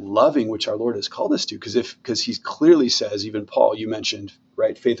and loving, which our Lord has called us to. Because he clearly says, even Paul, you mentioned,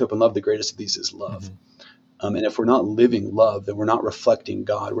 right? Faith, hope, and love, the greatest of these is love. Mm-hmm. And if we're not living love, then we're not reflecting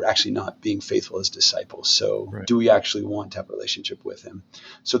God. We're actually not being faithful as disciples. So Do we actually want to have a relationship with him?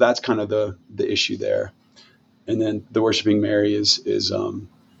 So that's kind of the issue there. And then the worshiping Mary is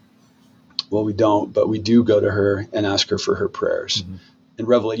well, we don't, but we do go to her and ask her for her prayers. Mm-hmm. And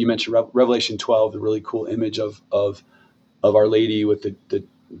you mentioned Revelation 12, the really cool image of Our Lady with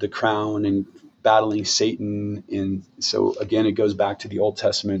the crown and battling Satan. And so again, it goes back to the Old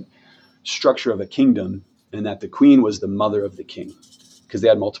Testament structure of a kingdom, and that the queen was the mother of the king, because they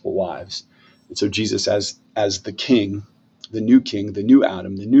had multiple wives. And so Jesus as the king, the new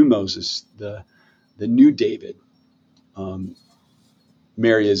Adam, the new Moses, the new David,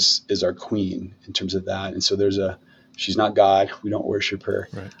 Mary is our queen in terms of that. And so she's not God. We don't worship her,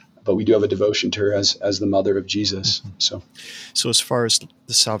 right, but we do have a devotion to her as the mother of Jesus. Mm-hmm. So as far as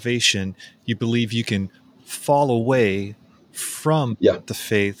the salvation, you believe you can fall away from the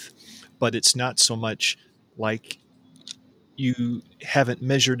faith, but it's not so much like you haven't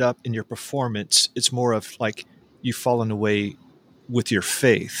measured up in your performance. It's more of like you've fallen away with your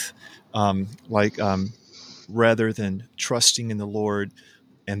faith, rather than trusting in the Lord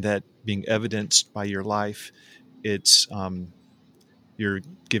and that being evidenced by your life. It's you're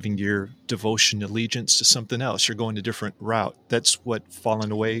giving your devotion allegiance to something else. You're going a different route. That's what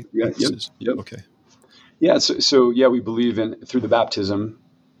falling away Yeah. means. Yep. Okay. Yeah. So yeah, we believe in through the baptism,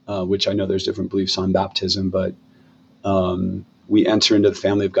 which I know there's different beliefs on baptism, but we enter into the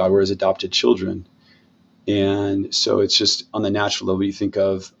family of God. We're as adopted children. And so it's just on the natural level, you think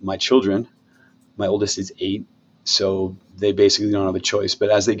of my children. My oldest is 8, so they basically don't have a choice. But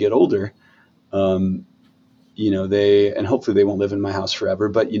as they get older, and hopefully they won't live in my house forever,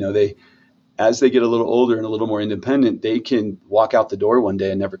 but as they get a little older and a little more independent, they can walk out the door one day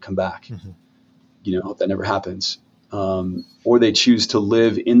and never come back. Hope that never happens. Or they choose to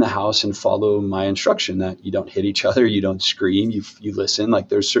live in the house and follow my instruction that you don't hit each other, you don't scream, you listen. Like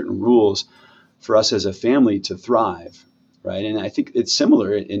there's certain rules for us as a family to thrive, right? And I think it's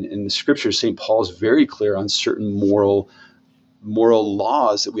similar in the scriptures. St. Paul is very clear on certain moral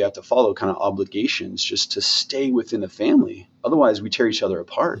laws that we have to follow, kind of obligations just to stay within the family. Otherwise, we tear each other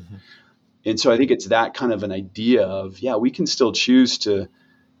apart. And so I think it's that kind of an idea of, we can still choose to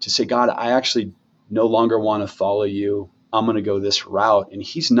say, God, I actually no longer want to follow you. I'm going to go this route. And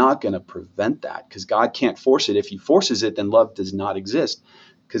he's not going to prevent that because God can't force it. If he forces it, then love does not exist.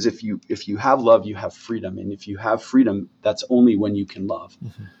 Because if you have love, you have freedom. And if you have freedom, that's only when you can love,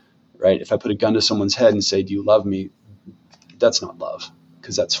 right? If I put a gun to someone's head and say, do you love me? That's not love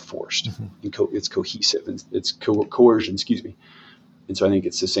because that's forced. And it's cohesive and it's coercion, excuse me. And so I think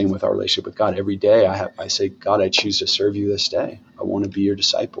it's the same with our relationship with God. Every day I say, God, I choose to serve you this day. I want to be your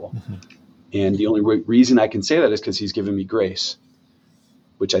disciple. And the only reason I can say that is because he's given me grace,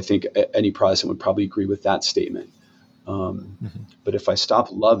 which I think any Protestant would probably agree with that statement. But if I stop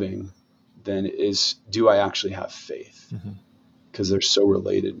loving, then do I actually have faith? Because they're so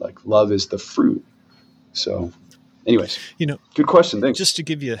related. Like love is the fruit. So anyways, good question. Thanks. Just to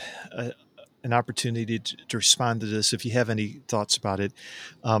give you an opportunity to respond to this, if you have any thoughts about it.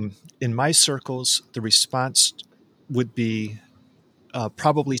 In my circles, the response would be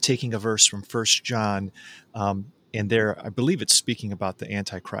probably taking a verse from 1 John, and there, I believe it's speaking about the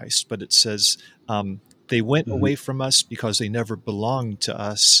Antichrist, but it says, they went away from us because they never belonged to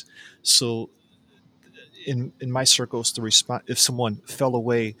us. So in my circles, the response, if someone fell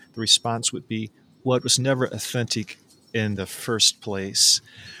away, the response would be, well, it was never authentic in the first place.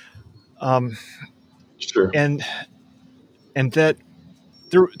 Sure. And that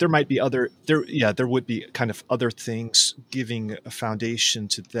there might be there would be kind of other things giving a foundation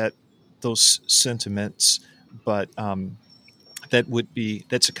to those sentiments, but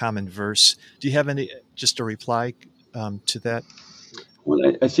that's a common verse. Do you have just a reply to that?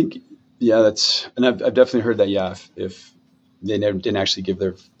 Well, I think, and I've definitely heard that, if they never didn't actually give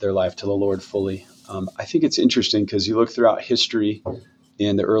their life to the Lord fully. I think it's interesting because you look throughout history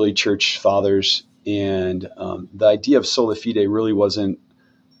and the early church fathers, and the idea of sola fide really wasn't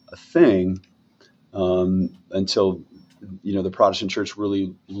a thing until the Protestant church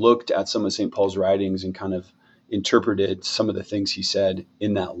really looked at some of St. Paul's writings and kind of interpreted some of the things he said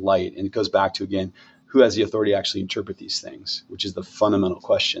in that light. And it goes back to, again, who has the authority to actually interpret these things, which is the fundamental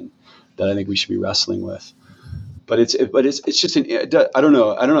question that I think we should be wrestling with. But it's just I don't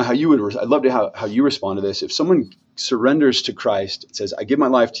know how you would. I'd love to how you respond to this. If someone surrenders to Christ, it says, "I give my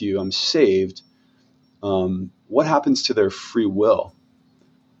life to you. I'm saved." What happens to their free will?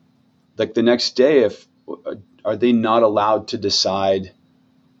 Like the next day, are they not allowed to decide,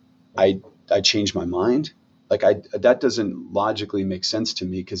 I changed my mind? Like that doesn't logically make sense to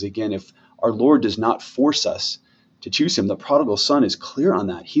me. Because again, if our Lord does not force us to choose him, the prodigal son is clear on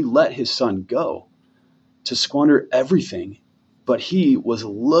that. He let his son go to squander everything, but he was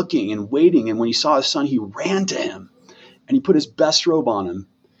looking and waiting. And when he saw his son, he ran to him and he put his best robe on him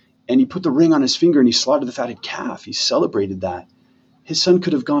and he put the ring on his finger and he slaughtered the fatted calf. He celebrated that. His son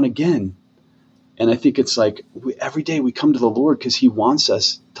could have gone again. And I think it's like every day we come to the Lord because he wants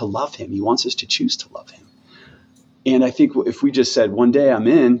us to love him. He wants us to choose to love him. And I think if we just said, one day I'm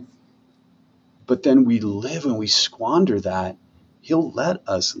in, but then we live and we squander that, he'll let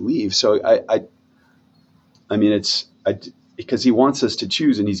us leave. So I mean, it's because he wants us to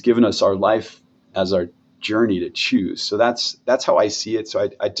choose, and he's given us our life as our journey to choose. So that's how I see it. So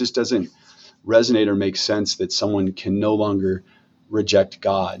it just doesn't resonate or make sense that someone can no longer reject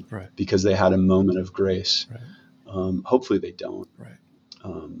God because they had a moment of grace. Hopefully they don't.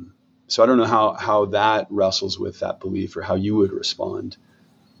 So I don't know how that wrestles with that belief, or how you would respond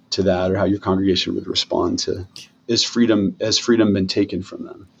to that, or how your congregation would respond to, has freedom been taken from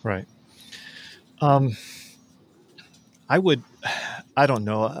them? Right. I don't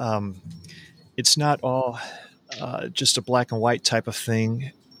know. It's not all just a black and white type of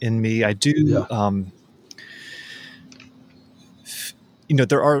thing in me. I do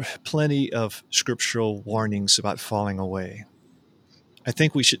there are plenty of scriptural warnings about falling away. I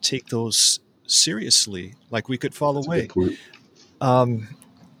think we should take those seriously, like we could fall That's a away. good point. Um,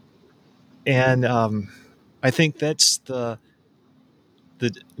 and I think that's the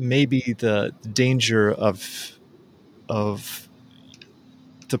maybe the danger of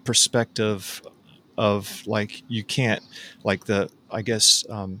the perspective of like you can't like the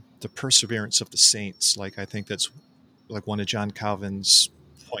the perseverance of the saints. Like I think that's like one of John Calvin's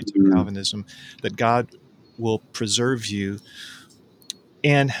points of Mm, Calvinism, that God will preserve you.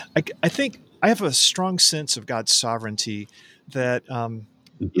 And I think I have a strong sense of God's sovereignty that, mhm.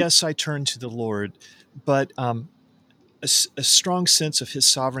 yes, I turn to the Lord, but a strong sense of his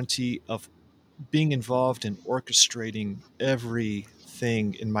sovereignty of being involved in orchestrating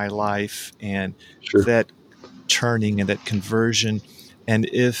everything in my life, and Sure. that turning and that conversion. And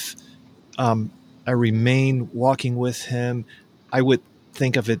if I remain walking with him, I would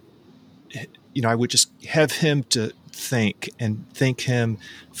think of it, I would just have him to thank him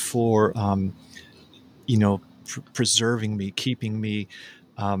for, preserving me, keeping me,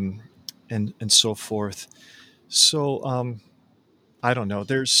 and so forth. So I don't know.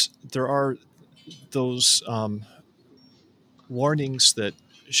 There are those warnings that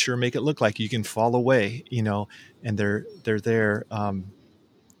sure make it look like you can fall away, and they're there.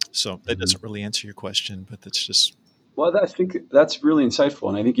 So that Mhm. doesn't really answer your question, but that's just Well, I think that's really insightful,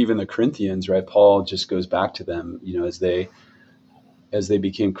 and I think even the Corinthians, right? Paul just goes back to them, as they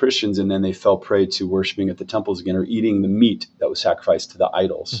became Christians, and then they fell prey to worshiping at the temples again, or eating the meat that was sacrificed to the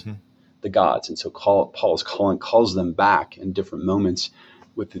idols, mhm. the gods. And so calls them back in different moments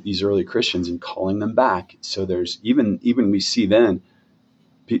with these early Christians and calling them back. So there's even we see then,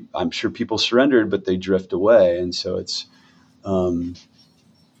 I'm sure people surrendered, but they drift away, and so it's. Um,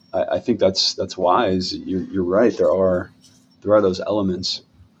 I think that's wise. You're right. There are those elements,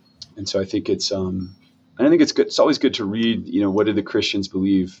 and so I think I think it's good. It's always good to read. What did the Christians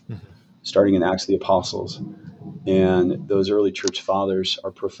believe, Mhm. starting in Acts of the Apostles, and those early church fathers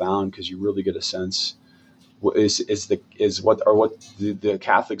are profound because you really get a sense. What the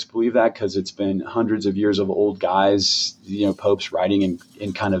Catholics believe, that because it's been hundreds of years of old guys, popes writing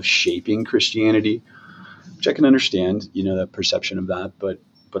and kind of shaping Christianity, which I can understand, the perception of that, but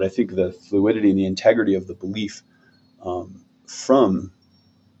I think the fluidity and the integrity of the belief, from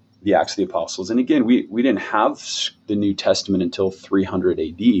the Acts of the Apostles. And again, we didn't have the New Testament until 300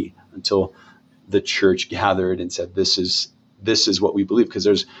 AD, until the church gathered and said, this is what we believe. Because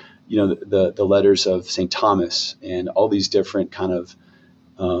there's, the letters of St. Thomas and all these different kind of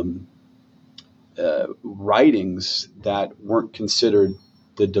writings that weren't considered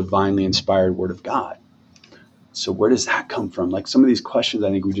the divinely inspired word of God. So where does that come from? Like some of these questions,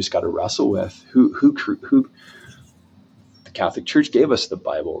 I think we just got to wrestle with. Who the Catholic Church gave us the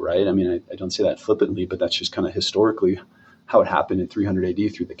Bible, right? I mean, I don't say that flippantly, but that's just kind of historically how it happened in 300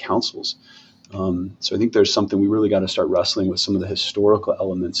 AD through the councils. So I think there's something we really got to start wrestling with, some of the historical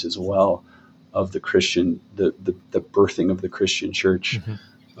elements as well of the Christian, the birthing of the Christian Church.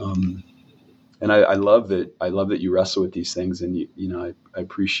 Mhm. And I love that. I love that you wrestle with these things, and I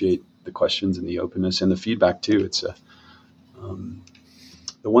appreciate the questions and the openness and the feedback too. It's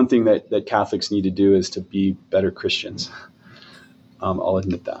the one thing that Catholics need to do is to be better Christians. I'll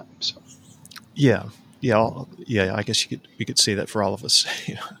admit that. So Yeah, yeah. I guess we could say that for all of us.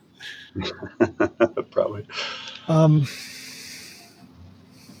 probably. Um,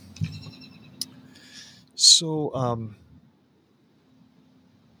 so,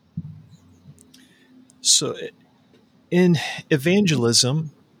 so in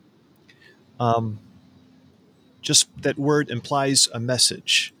evangelism, um, just that word implies a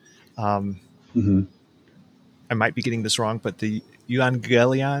message. Um, Mm-hmm. I might be getting this wrong, but the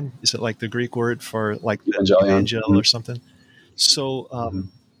euangelion, is it like the Greek word for like the Evangelion. evangel Mm-hmm. or something? So, Mm-hmm.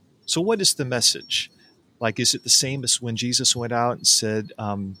 so what is the message? Like, is it the same as when Jesus went out and said,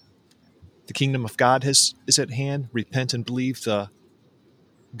 "The kingdom of God is at hand. Repent and believe the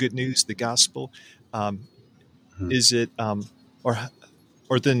good news, the gospel." Um, Mm-hmm. is it,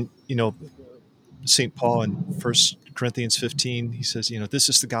 or then St. Paul in 1 Corinthians 15, he says, "This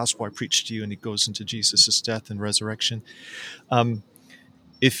is the gospel I preach to you," and he goes into Jesus' death and resurrection. Um,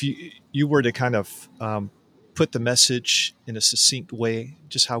 if you were to kind of put the message in a succinct way,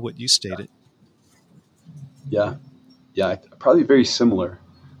 just how would you state it? Yeah, yeah, probably very similar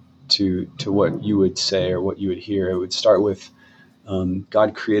to what you would say or what you would hear. It would start with,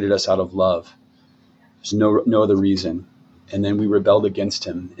 God created us out of love. There's no other reason, and then we rebelled against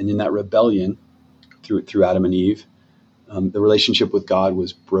Him, and in that rebellion, through Adam and Eve, the relationship with God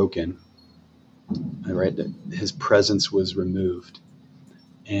was broken. Right, His presence was removed,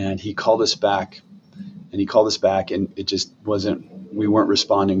 and he called us back, and it just wasn't, we weren't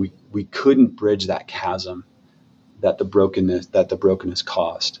responding. We couldn't bridge that chasm that the brokenness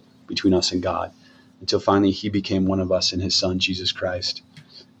caused between us and God, until finally he became one of us in his son, Jesus Christ.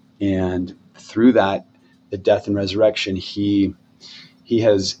 And through that, the death and resurrection, he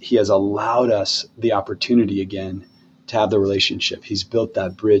has allowed us the opportunity again to have the relationship. He's built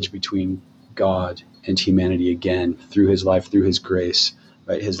that bridge between God and humanity again through his life, through his grace.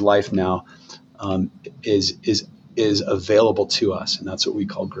 Right, his life now is available to us, and that's what we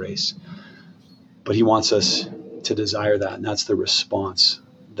call grace. But he wants us to desire that, and that's the response,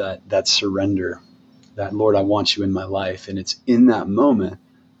 that surrender, that Lord, I want you in my life. And it's in that moment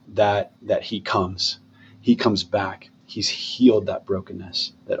that he comes back. He's healed that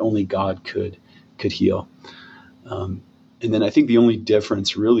brokenness that only God could heal. And then I think the only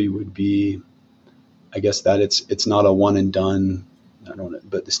difference really would be, I guess, that it's not a one and done,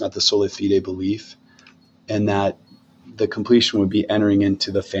 but it's not the sola fide belief, and that the completion would be entering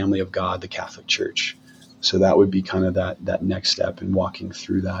into the family of God, the Catholic Church. So that would be kind of that next step in walking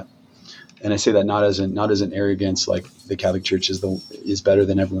through that. And I say that not as an arrogance, like the Catholic Church is better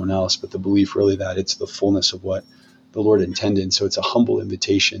than everyone else, but the belief really that it's the fullness of what the Lord intended. So it's a humble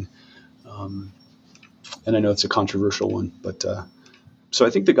invitation. And I know it's a controversial one, but so I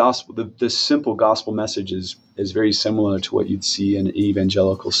think the gospel, the simple gospel message is very similar to what you'd see an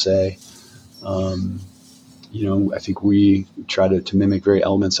evangelical say. I think we try to mimic very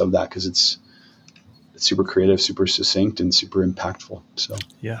elements of that because it's super creative, super succinct, and super impactful. So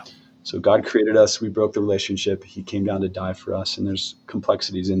Yeah. So God created us. We broke the relationship. He came down to die for us, and there's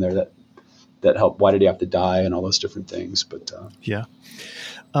complexities in there that help. Why did he have to die, and all those different things? But Yeah.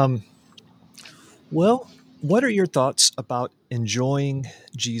 Well, what are your thoughts about enjoying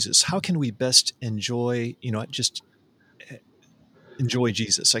Jesus? How can we best enjoy, just enjoy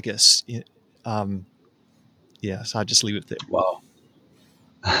Jesus, I guess? So I'll just leave it there. wow,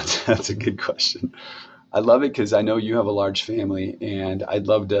 that's a good question. I love it because I know you have a large family, and I'd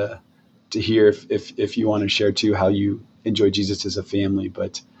love to hear if you want to share too how you enjoy Jesus as a family.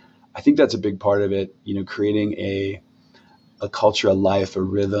 But I think that's a big part of it. Creating a culture, a life, a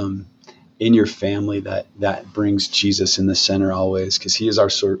rhythm in your family that brings Jesus in the center always, because he is our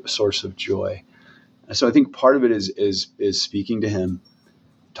source of joy. And so I think part of it is speaking to him,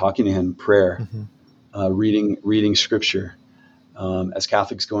 talking to him, prayer, reading scripture. As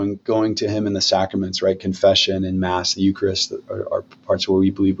Catholics, going to him in the sacraments, right? Confession and Mass, the Eucharist are parts where we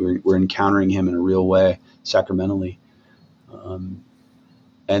believe we're encountering him in a real way, sacramentally. And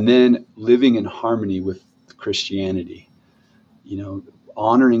then living in harmony with Christianity,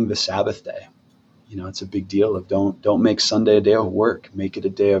 honoring the Sabbath day. It's a big deal of don't make Sunday a day of work. Make it a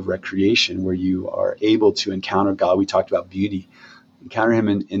day of recreation where you are able to encounter God. We talked about beauty. Encounter him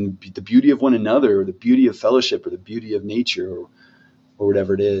in the beauty of one another, or the beauty of fellowship, or the beauty of nature, or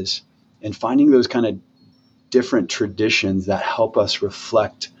whatever it is. And finding those kind of different traditions that help us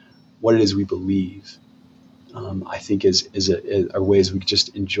reflect what it is we believe, I think are ways we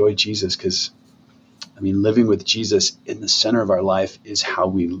just enjoy Jesus. Because, living with Jesus in the center of our life is how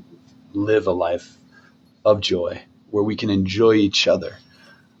we live a life of joy, where we can enjoy each other,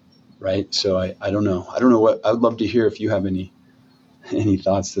 right? So I don't know. What I would love to hear if you have any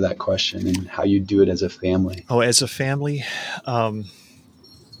thoughts to that question and how you do it as a family. Oh, as a family, I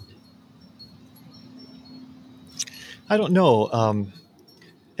don't know.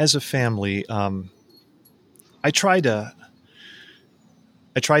 As a family, I try to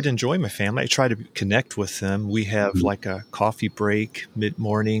enjoy my family. I try to connect with them. We have like a coffee break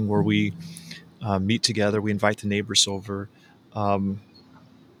mid-morning where we meet together. We invite the neighbors over. I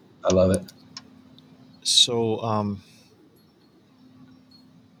love it. So,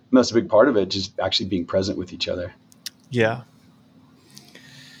 That's a big part of it, just actually being present with each other. yeah.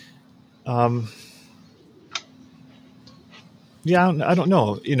 I don't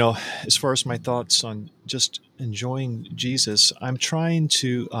know. As far as my thoughts on just enjoying Jesus, I'm trying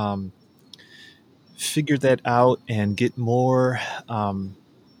to figure that out and get more.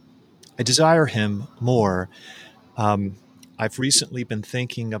 I desire him more. I've recently been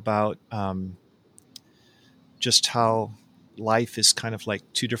thinking about just how life is kind of like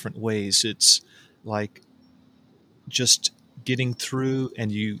two different ways. It's like just getting through,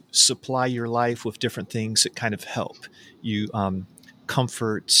 and you supply your life with different things that kind of help you,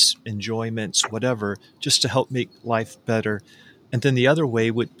 comforts, enjoyments, whatever, just to help make life better. And then the other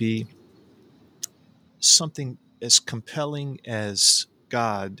way would be something as compelling as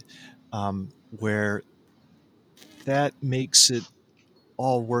God, where that makes it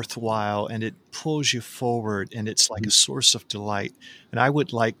all worthwhile, and it pulls you forward, and it's like a source of delight. And I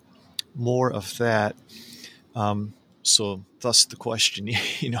would like more of that. So thus the question,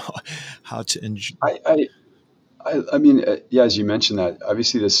 how to enjoy. I mean, yeah, as you mentioned that,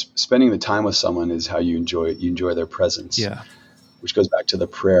 obviously this spending the time with someone is how you enjoy their presence, Yeah. which goes back to the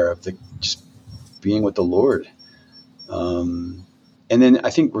prayer of just being with the Lord. And then I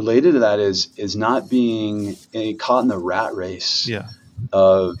think related to that is not being caught in the rat race Yeah.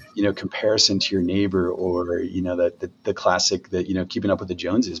 of, comparison to your neighbor, or, the classic that, keeping up with the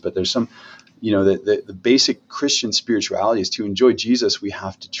Joneses. But there's some, the basic Christian spirituality is to enjoy Jesus. We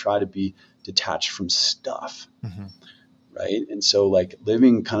have to try to be detached from stuff. Mm-hmm. Right. And so like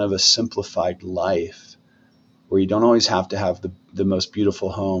living kind of a simplified life where you don't always have to have the most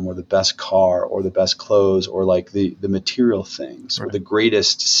beautiful home or the best car or the best clothes or like the material things or the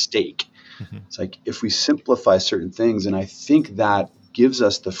greatest steak. Mm-hmm. It's like if we simplify certain things, and I think that gives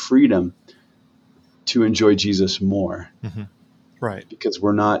us the freedom to enjoy Jesus more. Mm-hmm. Right. Because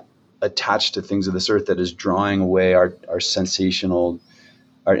we're not attached to things of this earth that is drawing away our sensational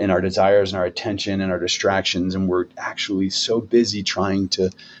and our desires and our attention and our distractions. And we're actually so busy trying to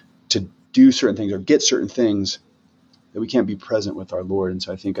do certain things or get certain things that we can't be present with our Lord. And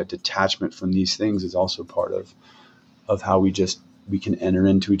so I think a detachment from these things is also part of how we can enter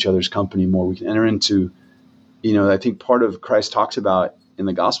into each other's company more. We can enter into, I think part of Christ talks about in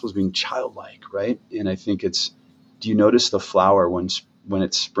the Gospels being childlike, right? And I think do you notice the flower when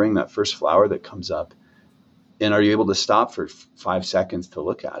it's spring, that first flower that comes up? And are you able to stop for 5 seconds to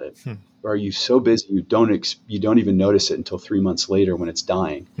look at it? Or are you so busy you don't even notice it until 3 months later when it's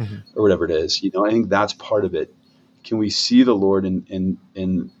dying, or whatever it is? I think that's part of it. Can we see the Lord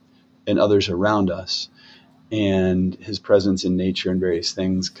in others around us and His presence in nature and various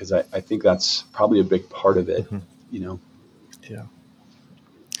things? Because I think that's probably a big part of it. Yeah.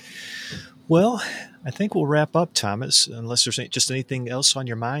 Well, I think we'll wrap up, Thomas. Unless there's just anything else on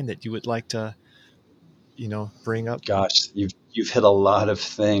your mind that you would like to bring up. Gosh, you've hit a lot of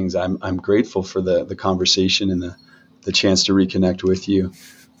things. I'm grateful for the conversation and the chance to reconnect with you.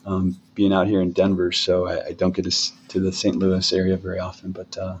 Being out here in Denver, so I don't get to the St. Louis area very often.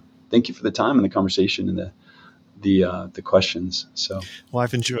 But thank you for the time and the conversation and the questions. So, well,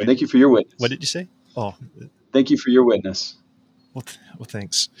 I've enjoyed. Thank you for your witness. What did you say? Oh, thank you for your witness. Well,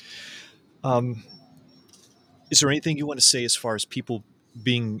 thanks. Is there anything you want to say as far as people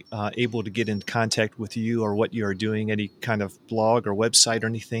being able to get in contact with you or what you are doing? Any kind of blog or website or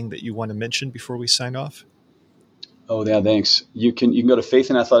anything that you want to mention before we sign off? Oh yeah, thanks. You can go to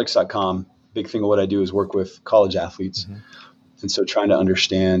faithandathletics.com. Big thing of what I do is work with college athletes. Mm-hmm. And so trying to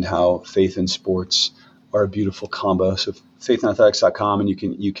understand how faith and sports are a beautiful combo. So faithandathletics.com, and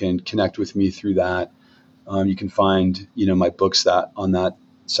you can connect with me through that. You can find, my books on that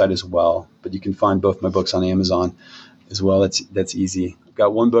site as well, but you can find both my books on Amazon as well. That's easy. I've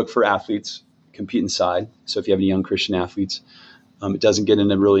got one book for athletes, Compete Inside. So if you have any young Christian athletes, it doesn't get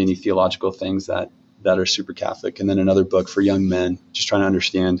into really any theological things that are super Catholic. And then another book for young men, just trying to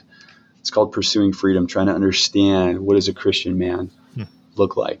understand. It's called Pursuing Freedom, trying to understand what does a Christian man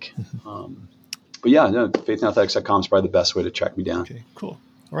look like. But yeah, no, faithandathletics.com is probably the best way to track me down. Okay, cool.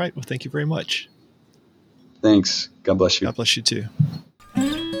 All right. Well, thank you very much. Thanks. God bless you. God bless you too.